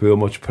giving Liverpool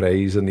much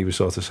praise, and he was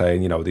sort of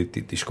saying,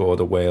 they scored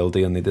a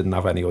worldie and they didn't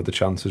have any other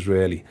chances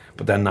really,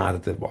 but then neither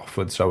did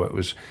Watford, so it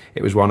was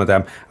one of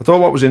them. I thought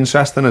what was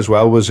interesting as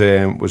well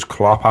was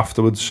Klopp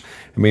afterwards.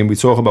 I mean, we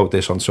talk about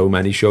this on so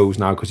many shows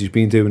now because he's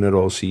been doing it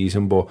all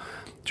season, but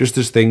just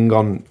this thing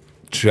on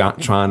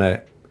trying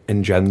to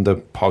engender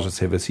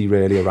positivity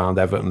really around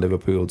Everton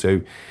Liverpool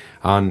too,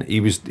 and he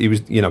was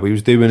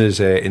doing his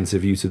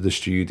interview to the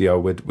studio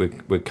with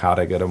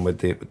Carragher and with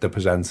the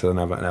presenter and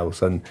everything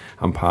else and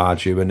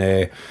Pardew,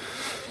 and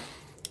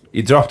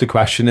he dropped a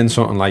question in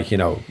something like,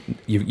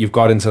 you've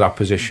got into that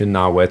position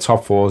now where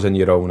top 4's in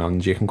your own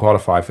hands, you can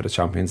qualify for the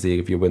Champions League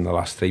if you win the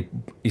last 3.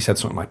 He said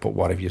something like, but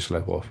what if you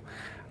slip off?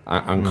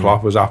 And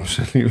Klopp was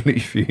absolutely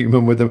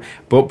fuming with him.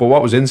 But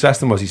what was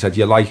interesting was he said,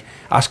 you like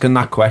asking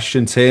that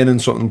question, turning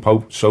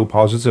something so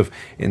positive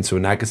into a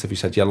negative. He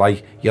said, you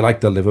like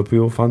the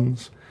Liverpool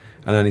fans,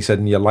 and then he said,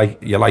 and you like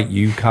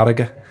you,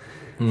 Carragher.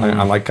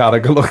 And like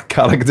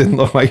Carragher didn't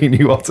look like he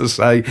knew what to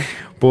say.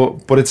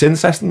 But it's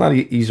interesting that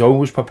he's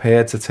always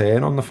prepared to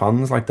turn on the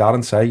fans like that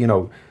and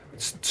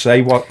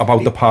say what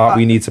about the part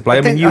we need to play.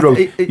 I mean, you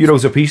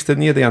wrote a piece,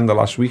 didn't you, at the end of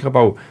last week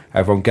about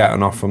everyone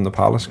getting off from the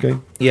Palace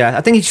game? Yeah,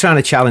 I think he's trying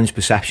to challenge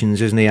perceptions,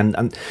 isn't he?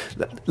 And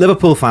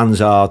Liverpool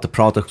fans are the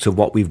product of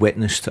what we've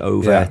witnessed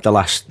over the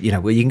last, you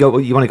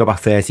want to go back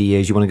 30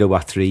 years, you want to go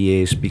back 3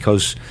 years,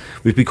 because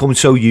we've become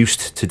so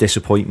used to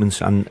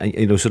disappointments and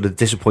sort of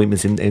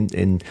disappointments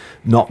in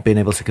not being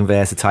able to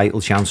convert a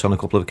title chance on a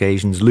couple of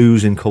occasions,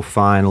 losing cup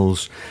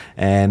finals,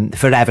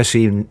 forever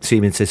seeming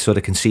to sort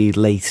of concede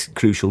late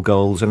crucial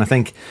goals. And I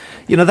think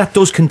that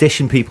does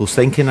condition people's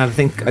thinking. I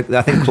think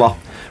Klopp,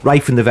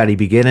 right from the very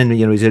beginning,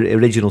 his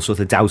original sort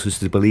of doubters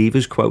to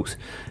believers quote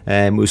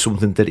was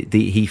something that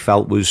he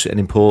felt was an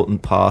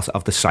important part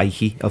of the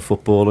psyche of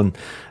football. And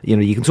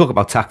you can talk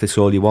about tactics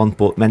all you want,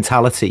 but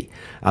mentality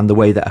and the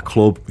way that a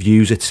club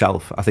views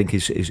itself, I think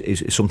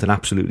is something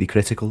absolutely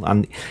critical.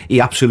 And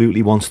he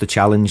absolutely wants to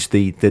challenge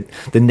the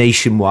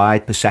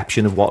nationwide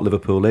perception of what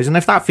Liverpool is, and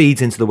if that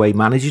feeds into the way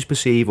managers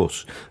perceive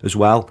us as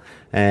well.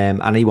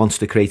 And he wants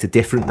to create a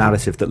different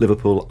narrative that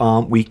Liverpool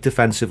aren't weak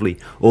defensively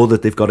or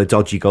that they've got a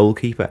dodgy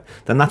goalkeeper,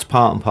 then that's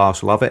part and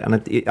parcel of it. And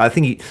I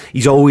think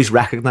he's always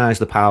recognised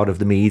the power of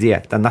the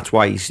media, and that's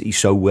why he's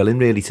so willing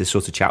really to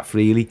sort of chat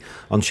freely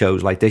on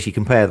shows like this. You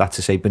compare that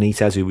to, say,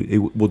 Benitez,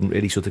 who wouldn't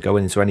really sort of go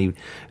into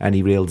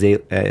any real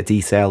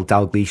detail.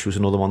 Dalglish was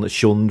another one that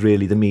shunned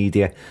really the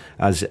media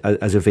as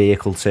a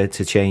vehicle to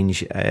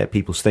change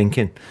people's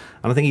thinking,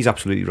 and I think he's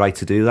absolutely right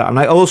to do that. And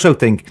I also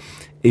think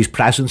his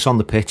presence on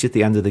the pitch at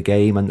the end of the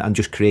game and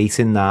just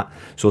creating that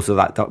sort of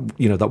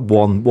that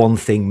one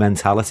thing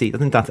mentality, I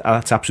think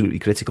that's absolutely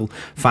critical.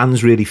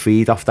 Fans really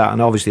feed off that,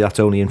 and obviously that's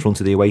only in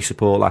front of the away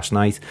support last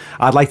night.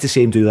 I'd like to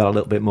see him do that a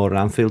little bit more at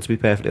Anfield, to be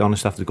perfectly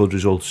honest, after good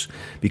results,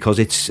 because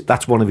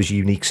that's one of his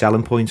unique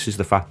selling points, is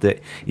the fact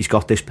that he's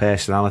got this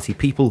personality.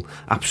 People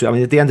absolutely, I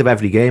mean, at the end of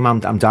every game,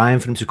 I'm dying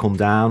for him to come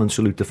down and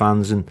salute the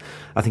fans, and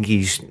I think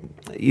he's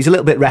a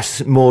little bit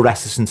more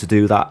reticent to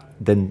do that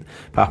than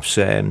perhaps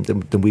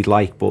than we'd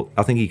like, but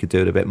I think he could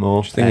do it a bit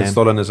more. Do you think it's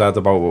still in his head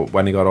about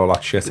when he got all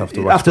that shit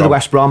after the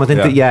West Brom? I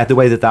think the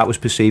way that was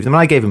perceived. I mean,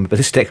 I gave him a bit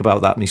of stick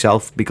about that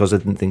myself because I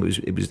didn't think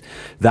it was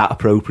that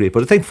appropriate,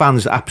 but I think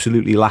fans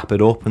absolutely lap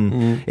it up,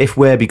 and if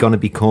we're going to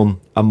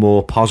become a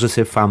more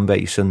positive fan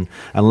base and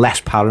less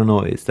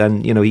paranoid,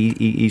 then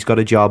he's got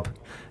a job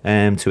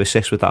to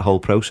assist with that whole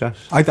process.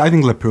 I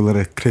think Liverpool are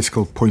at a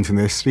critical point in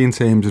history in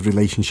terms of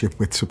relationship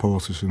with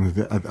supporters,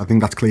 and I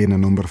think that's clear in a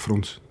number of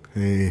fronts.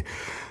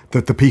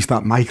 The piece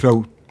that Mike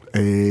wrote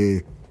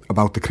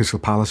about the Crystal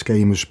Palace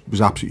game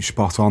was absolutely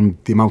spot on.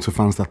 The amount of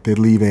fans that did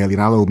leave early,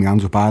 and I'll hold my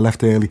hands up, I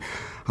left early.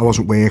 I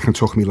wasn't working, I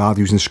took my lad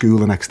who was in school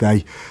the next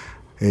day.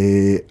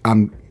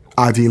 And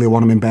ideally I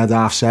want him in bed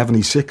 7:30,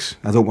 he's 6.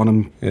 I don't want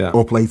him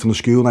up late on the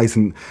school night.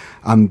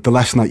 And the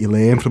lesson that you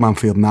learn from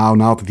Anfield now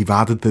that they've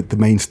added the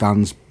main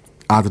stands,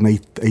 adding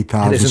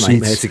 8,000 seats. It is a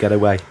nightmare to get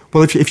away.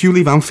 Well, if you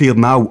leave Anfield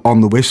now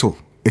on the whistle,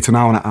 it's an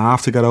hour and a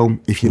half to get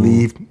home. If you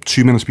leave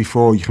 2 minutes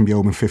before, you can be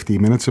home in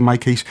 15 minutes in my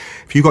case.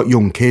 If you've got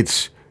young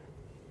kids,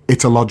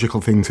 it's a logical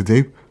thing to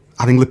do.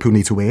 I think Liverpool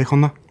need to work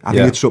on that. I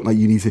think it's something that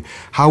you need to...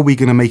 How are we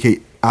going to make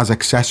it as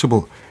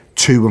accessible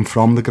to and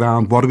from the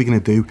ground? What are we going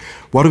to do?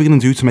 What are we going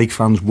to do to make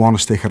fans want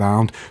to stick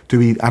around?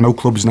 I know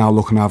clubs now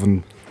looking at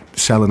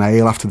selling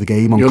ale after the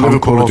game on concourses.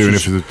 Liverpool are doing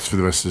it for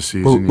the rest of the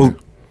season. Well,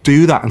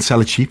 do that and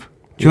sell it cheap.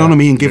 Do you know what I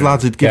mean? Give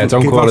lads a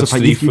don't call it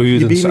street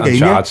food and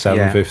charge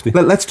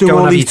 £7.50. Let's do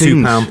all these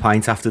things. £2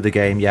 pint after the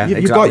game. Yeah,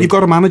 you've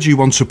got a manager who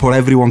wants to put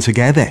everyone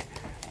together.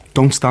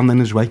 Don't stand in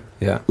his way.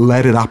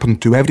 Let it happen.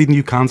 Do everything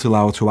you can to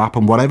allow it to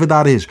happen. Whatever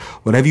that is,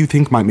 whatever you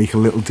think might make a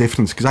little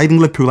difference. Because I think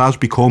Liverpool has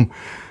become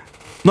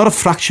not a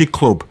fractured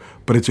club,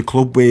 but it's a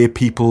club where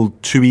people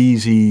too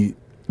easy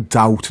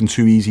doubt and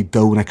too easy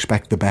don't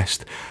expect the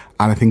best.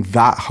 And I think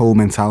that whole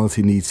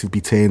mentality needs to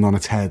be turned on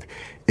its head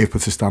if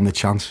it's to stand a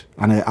chance.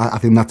 And I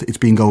think that it's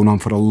been going on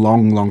for a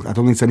long... I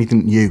don't think it's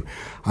anything new.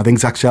 I think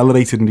it's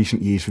accelerated in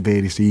recent years for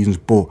various reasons,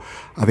 but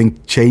I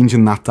think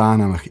changing that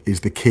dynamic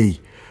is the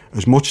key.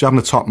 As much as having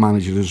a top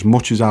manager, as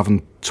much as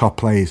having top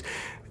players,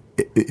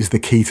 is the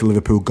key to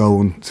Liverpool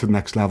going to the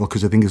next level.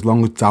 Because I think as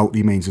long as doubt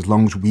remains, as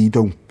long as we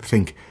don't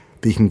think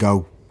they can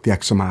go the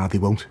extra mile, they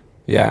won't.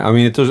 Yeah, I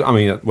mean, it does. I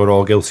mean, we're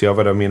all guilty of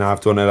it. I mean,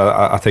 I've done it.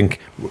 I think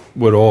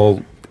we're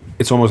all...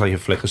 It's almost like a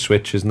flick of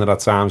switch, isn't it? At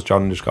times,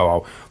 John, just go,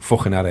 "Oh,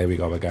 fucking hell, here we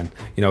go again."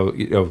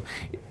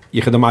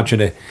 You could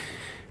imagine it.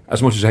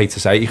 As much as I hate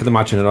to say it, you could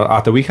imagine it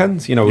at the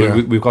weekend.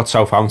 We've got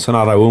Southampton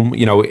at home.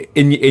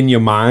 In your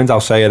mind, I'll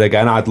say it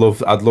again. I'd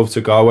love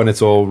to go, and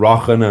it's all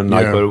rocking, and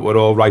we're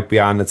all right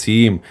behind the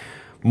team.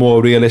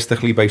 More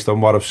realistically, based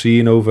on what I've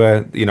seen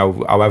over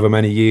however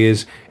many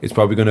years, it's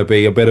probably going to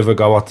be a bit of a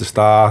go at the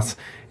start.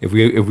 If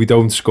we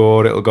don't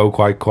score, it'll go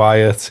quite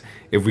quiet.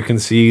 If we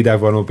concede,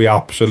 everyone will be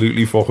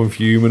absolutely fucking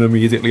fuming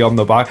immediately on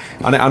the back.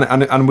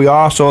 And we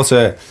are sort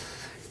of,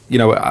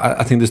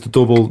 I think there's the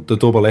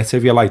double hit,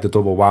 if you like, the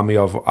double whammy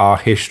of our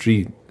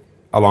history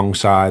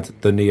alongside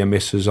the near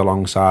misses,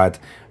 alongside,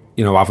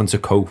 having to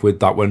cope with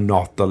that we're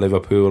not the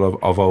Liverpool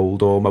of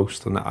old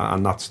almost,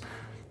 and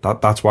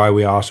that's why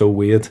we are so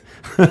weird.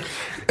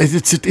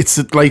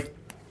 It's like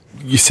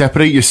you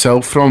separate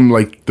yourself from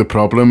like the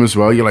problem as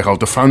well. You're like, oh,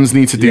 the fans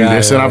need to do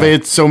this, and I've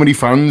heard so many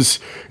fans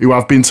who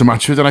I've been to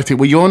match with, and I think,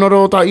 well, you're not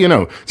all that, Do you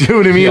know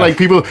what I mean? Like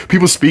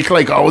people speak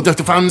like, oh, the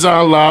fans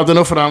aren't loud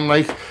enough, and I'm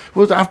like,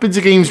 well, I've been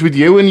to games with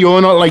you, and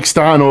you're not like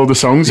starting all the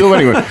songs or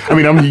anyone. I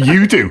mean,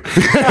 you do.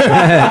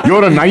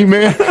 You're a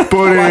nightmare.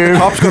 But the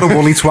cop's got a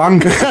woolly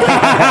twang.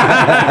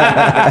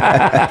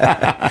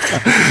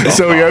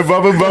 So yeah,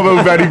 Bob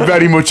very,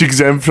 very much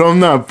exempt from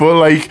that.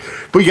 But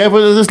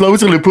there's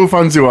loads of Liverpool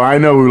fans who I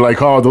know who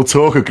like, oh, they'll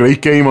talk a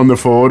great game on the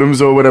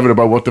forums or whatever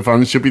about what the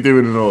fans should be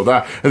doing and all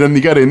that, and then they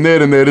get in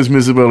there and they're as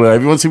miserable as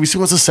everyone. So we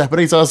want to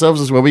separate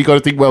ourselves as well. We got to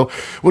think, well,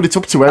 it's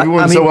up to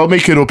everyone, so I'll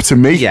make it up to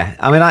me. Yeah,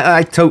 I mean,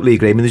 I totally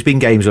agree. I mean, there's been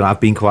games when I've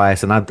been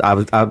quiet, and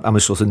I'm a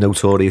sort of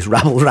notorious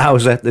rabble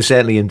rouser. There's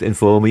certainly in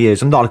former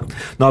years. I'm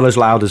not as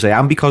loud as I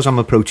am because I'm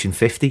approaching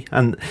 50,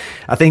 and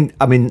I think,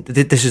 I mean,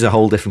 this is a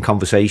whole different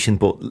conversation.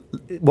 But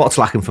what's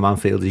lacking from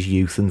Anfield is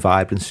youth and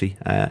vibrancy,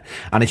 and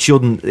it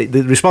shouldn't.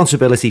 The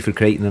responsibility for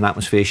creating an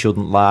atmosphere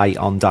shouldn't lie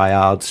on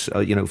diehards,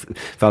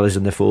 fellas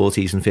in their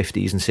 40s and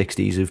 50s and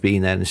 60s who've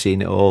been there and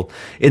seen it all.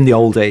 In the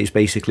old days,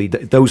 basically,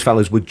 those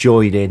fellas would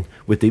join in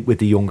with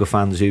the younger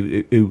fans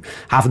who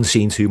haven't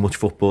seen too much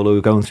football, who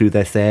are going through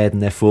their third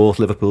and their fourth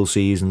Liverpool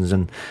seasons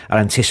and are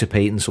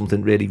anticipating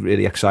something really,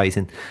 really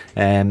exciting.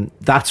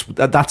 That's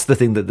the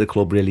thing that the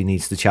club really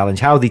needs to challenge.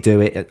 How they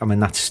do it, I mean,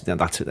 that's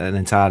an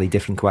entirely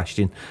different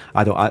question.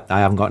 I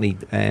haven't got any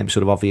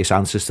sort of obvious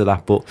answers to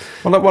that. But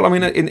well, I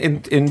mean,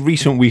 in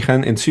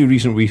two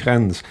recent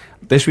weekends,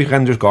 this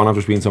weekend just gone, I've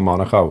just been to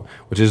Monaco,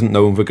 which isn't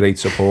known for great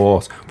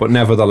support, but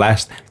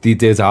nevertheless, they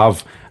did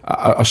have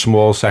a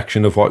small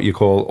section of what you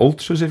call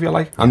ultras, if you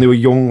like, and they were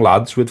young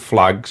lads with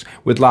flags,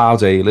 with loud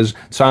ailers,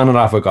 trying to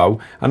have a go,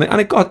 and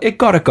it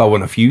got it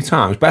going a few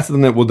times, better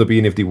than it would have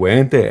been if they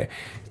weren't there.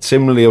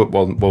 Similarly,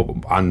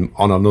 well, and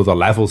on another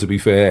level, to be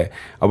fair,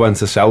 I went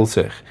to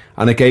Celtic,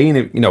 and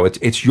again,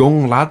 it's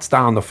young lads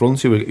down the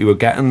front who are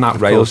getting that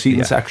rail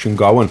seating section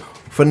going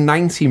for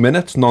 90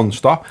 minutes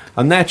non-stop,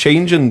 and they're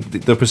changing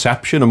the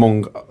perception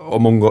among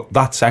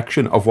that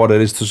section of what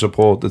it is to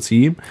support the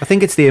team. I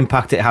think it's the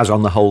impact it has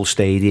on the whole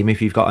stadium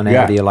if you've got an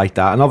area like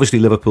that. And obviously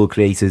Liverpool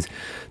created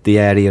the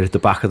area at the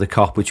back of the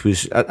Kop, which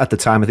was at the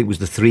time, I think it was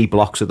the 3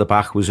 blocks at the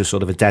back was a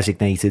sort of a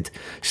designated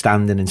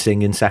standing and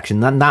singing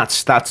section, and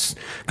that's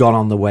gone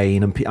on the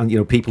wane, and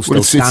people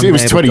still stand there. It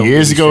was 20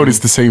 years ago, and it's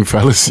the same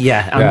fellas.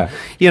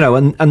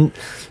 And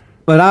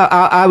But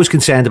I was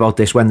concerned about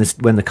this when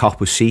the COP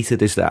was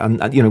seated. Is that,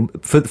 and you know,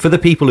 for the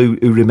people who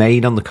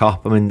remain on the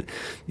COP, I mean,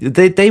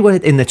 they were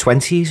in their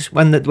 20s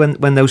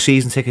when those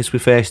season tickets were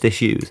first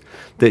issued.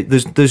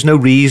 There's no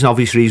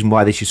obvious reason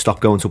why they should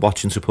stop going to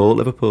watch and support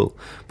Liverpool.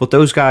 But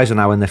those guys are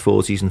now in their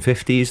 40s and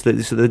 50s.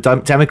 So the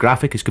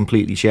demographic has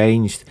completely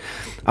changed,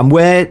 and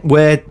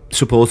where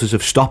supporters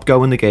have stopped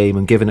going the game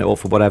and given it up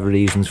for whatever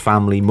reasons,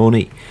 family,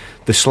 money,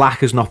 the slack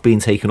has not been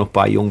taken up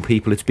by young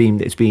people. It's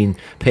been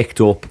picked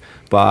up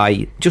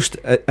by just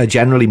a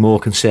generally more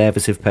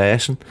conservative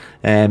person.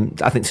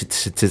 I think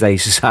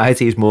today's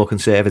society is more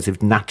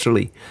conservative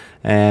naturally,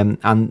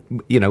 and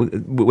you know,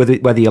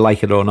 whether you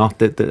like it or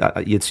not,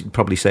 you'd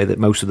probably say that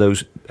most of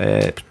those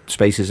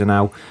spaces are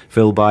now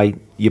filled by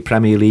your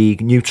Premier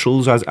League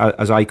neutrals, as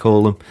I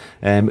call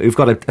them, who've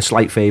got a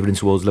slight favouring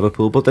towards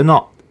Liverpool, but they're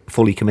not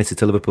fully committed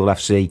to Liverpool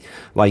FC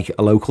like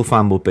a local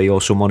fan would be,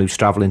 or someone who's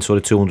travelling sort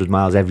of 200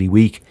 miles every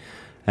week.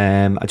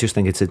 I just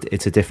think it's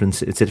a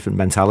different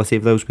mentality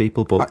of those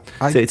people, but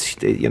it's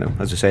you know,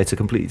 as I say, it's a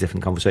completely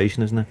different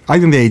conversation, isn't it?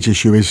 I think the age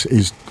issue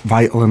is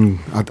vital, and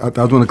I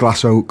don't want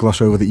to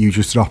gloss over that you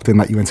just dropped in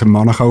that you went to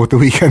Monaco at the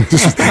weekend,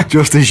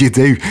 just as you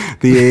do.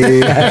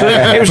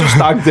 It was a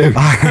stag do.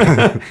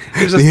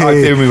 It was a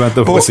stag do. We went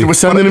to we're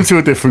sending him to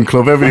a different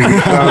club every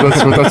week.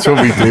 That's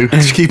what we do.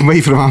 Just keep him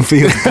away from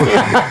Anfield.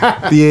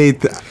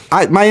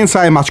 My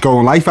entire match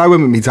going life, I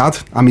went with my dad,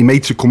 and my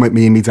mates would come with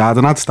me and my dad,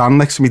 and I'd stand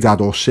next to my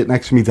dad or sit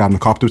next to my dad in the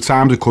COP. There were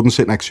times I couldn't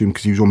sit next to him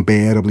because he was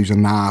unbearable, he was a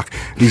narc.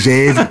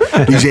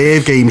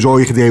 Reserve games, all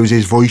you could hear was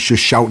his voice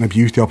just shouting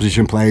abuse to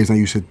opposition players, and I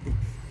used to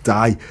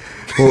die.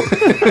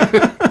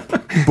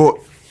 But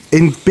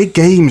in big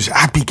games,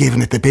 I'd be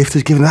giving it the biff,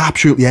 giving it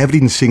absolutely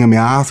everything, singing my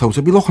heart out.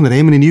 I'd be looking at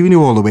him and he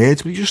knew all the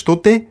words, but he just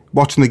stood there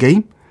watching the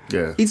game.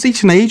 Yeah. It's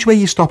reached an age where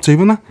you stop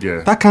doing that.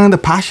 Yeah. That kind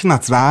of passion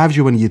that drives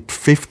you when you're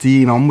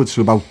 15 onwards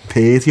to about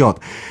 30 odd,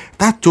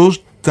 that does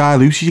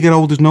dilute as you get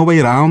older. There's no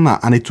way around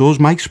that, and it does.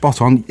 Mike's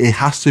spot on. It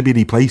has to be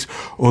replaced,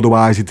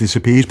 otherwise it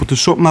disappears. But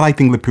there's something that I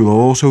think Liverpool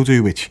also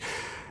do, which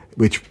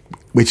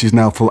is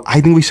now full.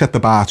 I think we set the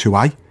bar too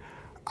high.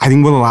 I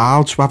think we're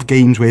allowed to have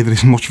games where there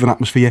isn't much of an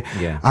atmosphere.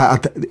 Yeah.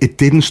 It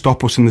didn't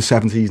stop us in the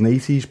 70s and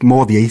 80s,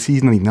 more the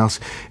 80s than anything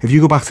else. If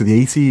you go back to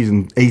the 80s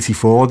and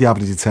 84, the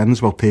average attendance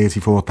about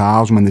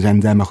 34,000 when there's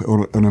endemic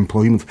or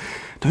unemployment.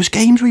 There was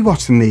games we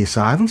watched in near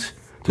silence.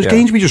 There's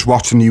games we just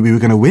watched and knew we were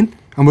going to win.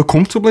 And we're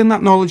comfortable in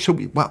that knowledge. So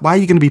why are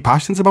you going to be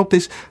passionate about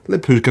this?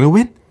 Liverpool's going to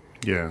win.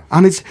 Yeah.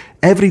 And it's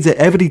every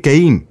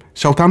game.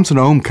 Southampton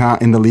home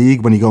can't in the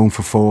league when you're going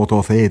for fourth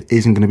or third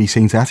isn't going to be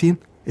St Etienne.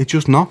 It's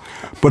just not.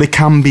 But it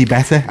can be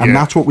better, and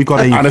that's what we've got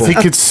to aim for. And I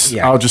think it's,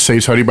 I'll just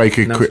say, sorry, Mike,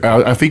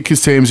 I think in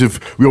terms of,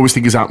 we always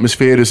think his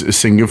atmosphere is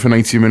singing for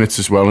 90 minutes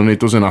as well, and it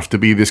doesn't have to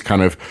be this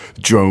kind of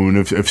drone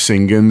of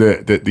singing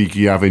that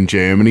you have in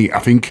Germany. I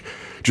think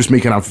just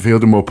making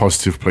Anfield a more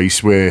positive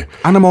place where...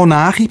 And a more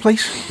narky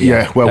place.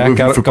 Yeah, well,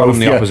 for both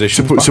the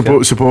opposition.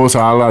 Support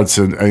our lads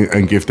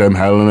and give them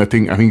hell, and I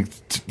think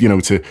you know,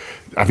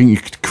 I think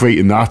you're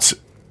creating that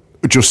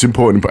just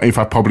important, but in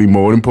fact probably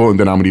more important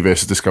than how many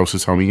versus the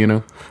Scousers, Tommy, you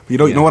know. You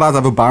know what I'd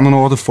have a banning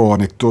order for,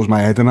 and it does my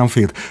head in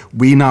Anfield?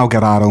 We now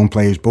get our own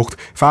players booked.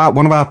 If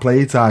one of our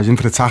players dies in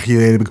for a tackle,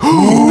 they go,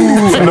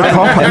 from the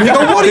cop, and you go,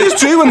 what are you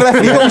doing? And the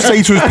referee don't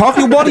say to his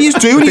pocket, what are you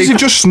doing? He's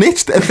just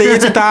snitched at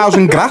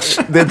 30,000 grass.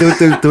 There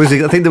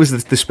was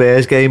the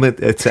Spurs game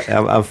at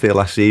Anfield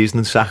last season,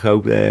 and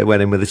Sacco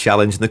went in with a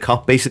challenge, and the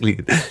cop basically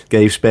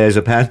gave Spurs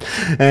a pen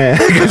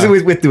because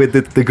with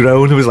the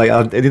groan, it was like,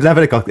 I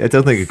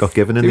don't think it got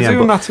given in the end.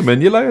 Doing that to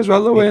Mignolet as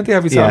well, though, weren't he?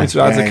 Every time he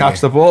tried to catch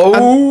the ball.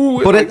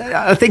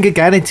 I think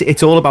again,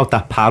 it's all about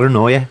that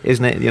paranoia,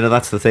 isn't it? You know,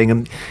 that's the thing.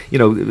 And you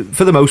know,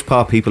 for the most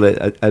part, people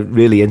are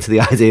really into the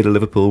idea of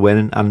Liverpool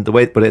winning, and the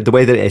way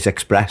that it is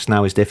expressed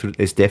now is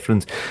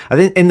different. I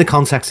think in the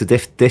context of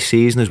this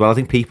season as well, I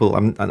think people,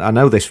 I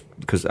know this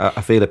because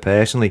I feel it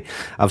personally,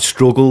 I've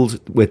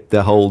struggled with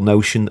the whole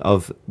notion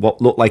of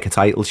what looked like a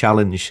title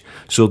challenge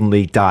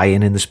suddenly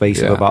dying in the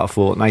space of about a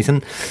fortnight,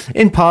 and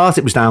in part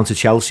it was down to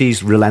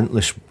Chelsea's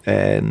relentless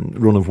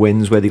run of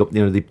wins where they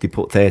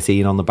put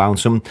 13 on the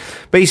bounce, and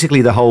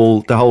basically the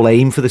whole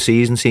aim for the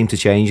season seemed to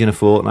change in a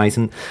fortnight,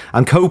 and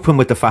coping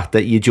with the fact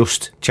that you're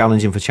just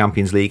challenging for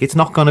Champions League, it's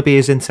not going to be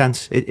as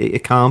intense.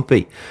 It can't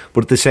be,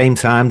 but at the same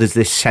time there's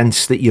this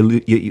sense that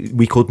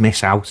we could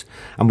miss out,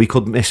 and we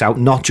could miss out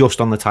not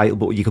just on the title,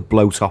 but you could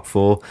blow top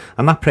four,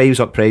 and that preys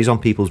on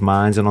people's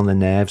minds and on their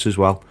nerves as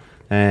well.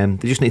 They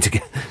just need to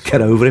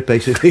get over it,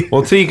 basically.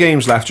 Well, 3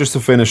 games left, just to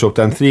finish up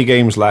then. 3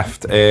 games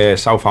left.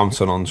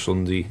 Southampton on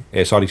Sunday.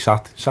 Saturday,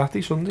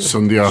 Sunday?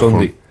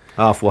 Sunday.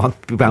 Half one,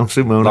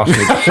 bouncing moan. But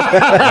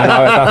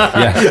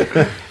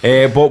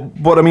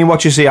I mean,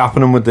 what do you see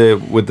happening with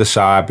the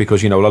side?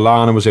 Because you know,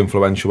 Lallana was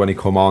influential when he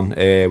come on.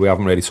 We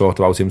haven't really talked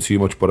about him too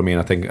much, but I mean,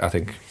 I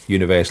think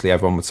universally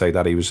everyone would say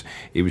that he was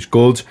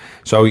good.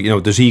 So you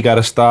know, does he get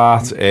a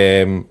start?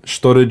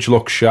 Sturridge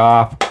looks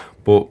sharp,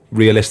 but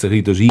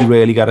realistically, does he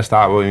really get a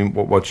start? I mean,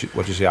 what do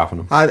you see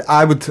happening?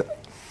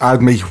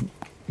 I'd make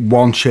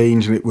one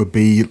change, and it would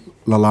be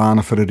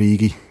Lallana for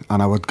Origi.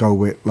 and I would go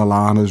with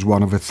Lallana as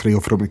one of the three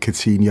up front with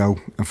Coutinho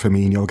and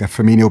Firmino. Get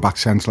Firmino back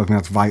central. I think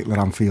that's vital at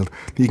Anfield.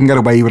 You can get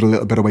away with a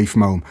little bit away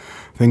from home.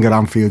 I think at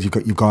Anfield you've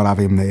got to have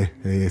him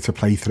there to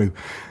play through.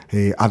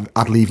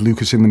 I'd leave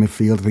Lucas in the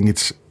midfield. I think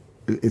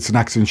it's an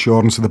extra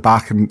insurance to the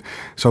back, and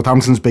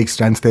Southampton's big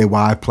strength, their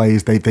wide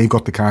players, they've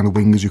got the kind of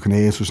wingers who can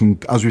hurt us,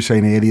 and as we were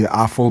saying earlier,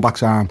 our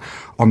fullbacks aren't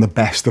on the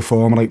best of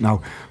form right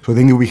now, so I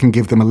think we can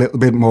give them a little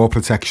bit more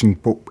protection,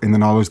 but in the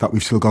knowledge that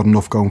we've still got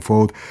enough going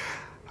forward.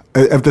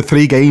 Of the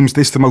 3 games,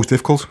 this is the most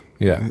difficult.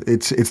 Yeah,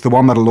 it's the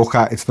one that I look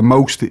at. It's the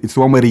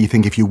one where you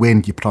think if you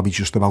win, you're probably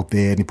just about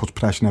there, and it puts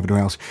pressure on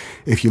everyone else.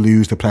 If you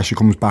lose, the pressure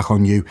comes back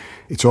on you.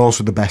 It's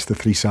also the best of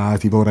 3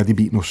 sides. They've already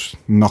beaten us,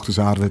 knocked us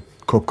out of the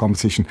cup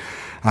competition,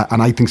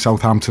 and I think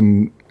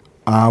Southampton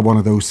are one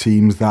of those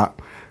teams that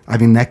I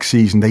think next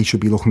season they should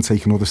be looking to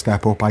take another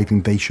step up. I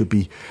think they should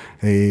be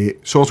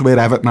sort of where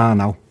Everton are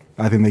now.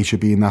 I think they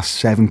should be in that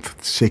 7th,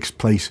 6th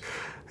place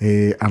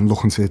and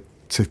looking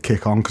to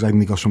kick on, because I think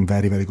they got some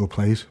very, very good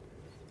players.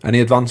 Any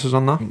advances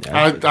on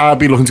that? I'd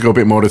be looking to go a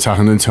bit more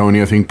attacking than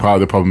Tony. I think part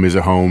of the problem is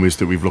at home is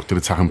that we've looked at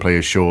attacking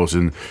players short,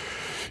 and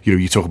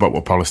you talk about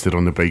what Palace did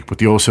on the break, but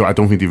I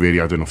don't think they really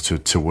had enough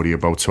to worry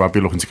about. So I'd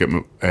be looking to get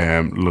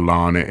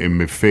Lallana in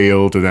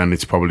midfield, and then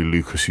it's probably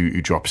Lucas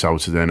who drops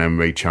out, and then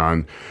Emre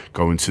Can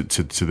going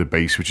to the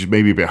base, which is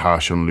maybe a bit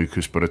harsh on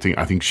Lucas, but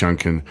I think Shan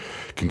can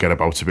get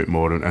about a bit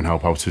more and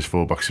help out his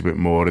fullbacks a bit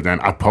more. And then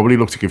I'd probably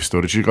look to give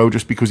Sturridge a go,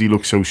 just because he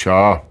looks so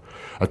sharp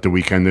at the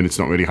weekend, and it's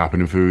not really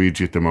happening for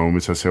Luigi at the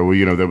moment. I say,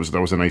 that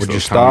was a nice. Would you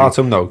start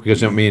him though? Because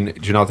do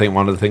you not think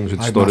one of the things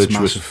with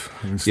Sturridge was,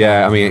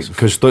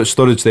 because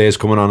Sturridge there is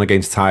coming on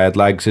against tired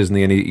legs, isn't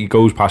he? And he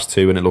goes past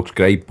 2 and it looks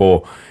great,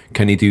 but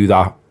can he do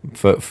that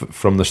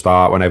from the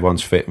start when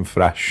everyone's fit and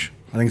fresh?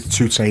 I think it's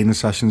 2 training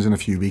sessions in a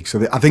few weeks.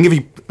 So I think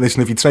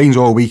if he trains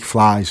all week,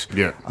 flies.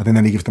 Yeah. I think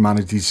then he gives the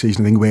manager the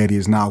decision. I think where he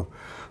is now,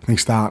 I think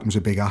starting's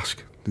a big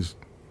ask.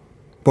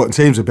 But in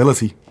terms of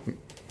ability,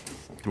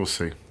 we'll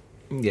see.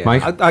 Yeah,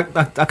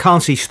 I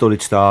can't see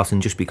Sturridge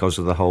starting just because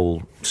of the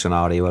whole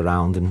scenario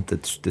around him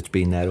that's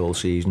been there all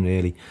season,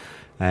 really.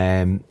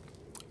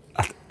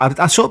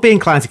 I'd sort of be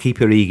inclined to keep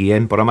Origi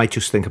in, but I might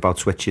just think about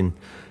switching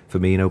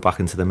Firmino back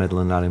into the middle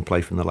and letting him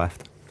play from the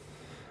left.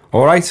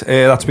 All right,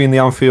 that's been the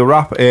Anfield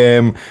wrap.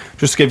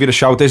 Just to give you a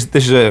shout, this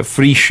is a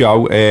free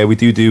show. We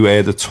do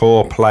the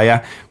Tour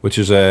Player, which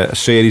is a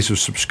series of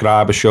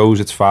subscriber shows.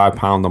 It's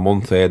 £5 a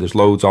month. There's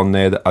loads on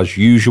there as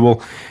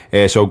usual.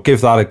 So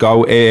give that a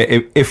go.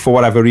 If for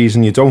whatever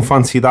reason you don't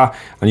fancy that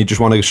and you just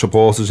want to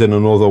support us in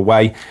another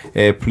way,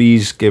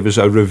 please give us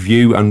a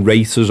review and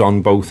rate us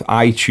on both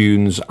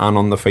iTunes and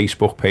on the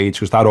Facebook page,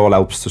 because that all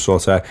helps to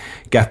sort of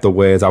get the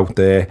word out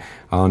there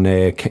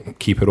and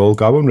keep it all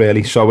going,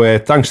 really. So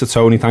thanks to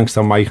Tony, thanks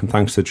to Mike, and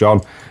thanks to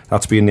John.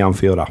 That's been the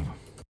Anfield app.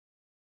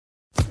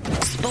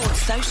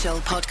 Sports Social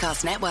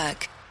Podcast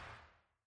Network.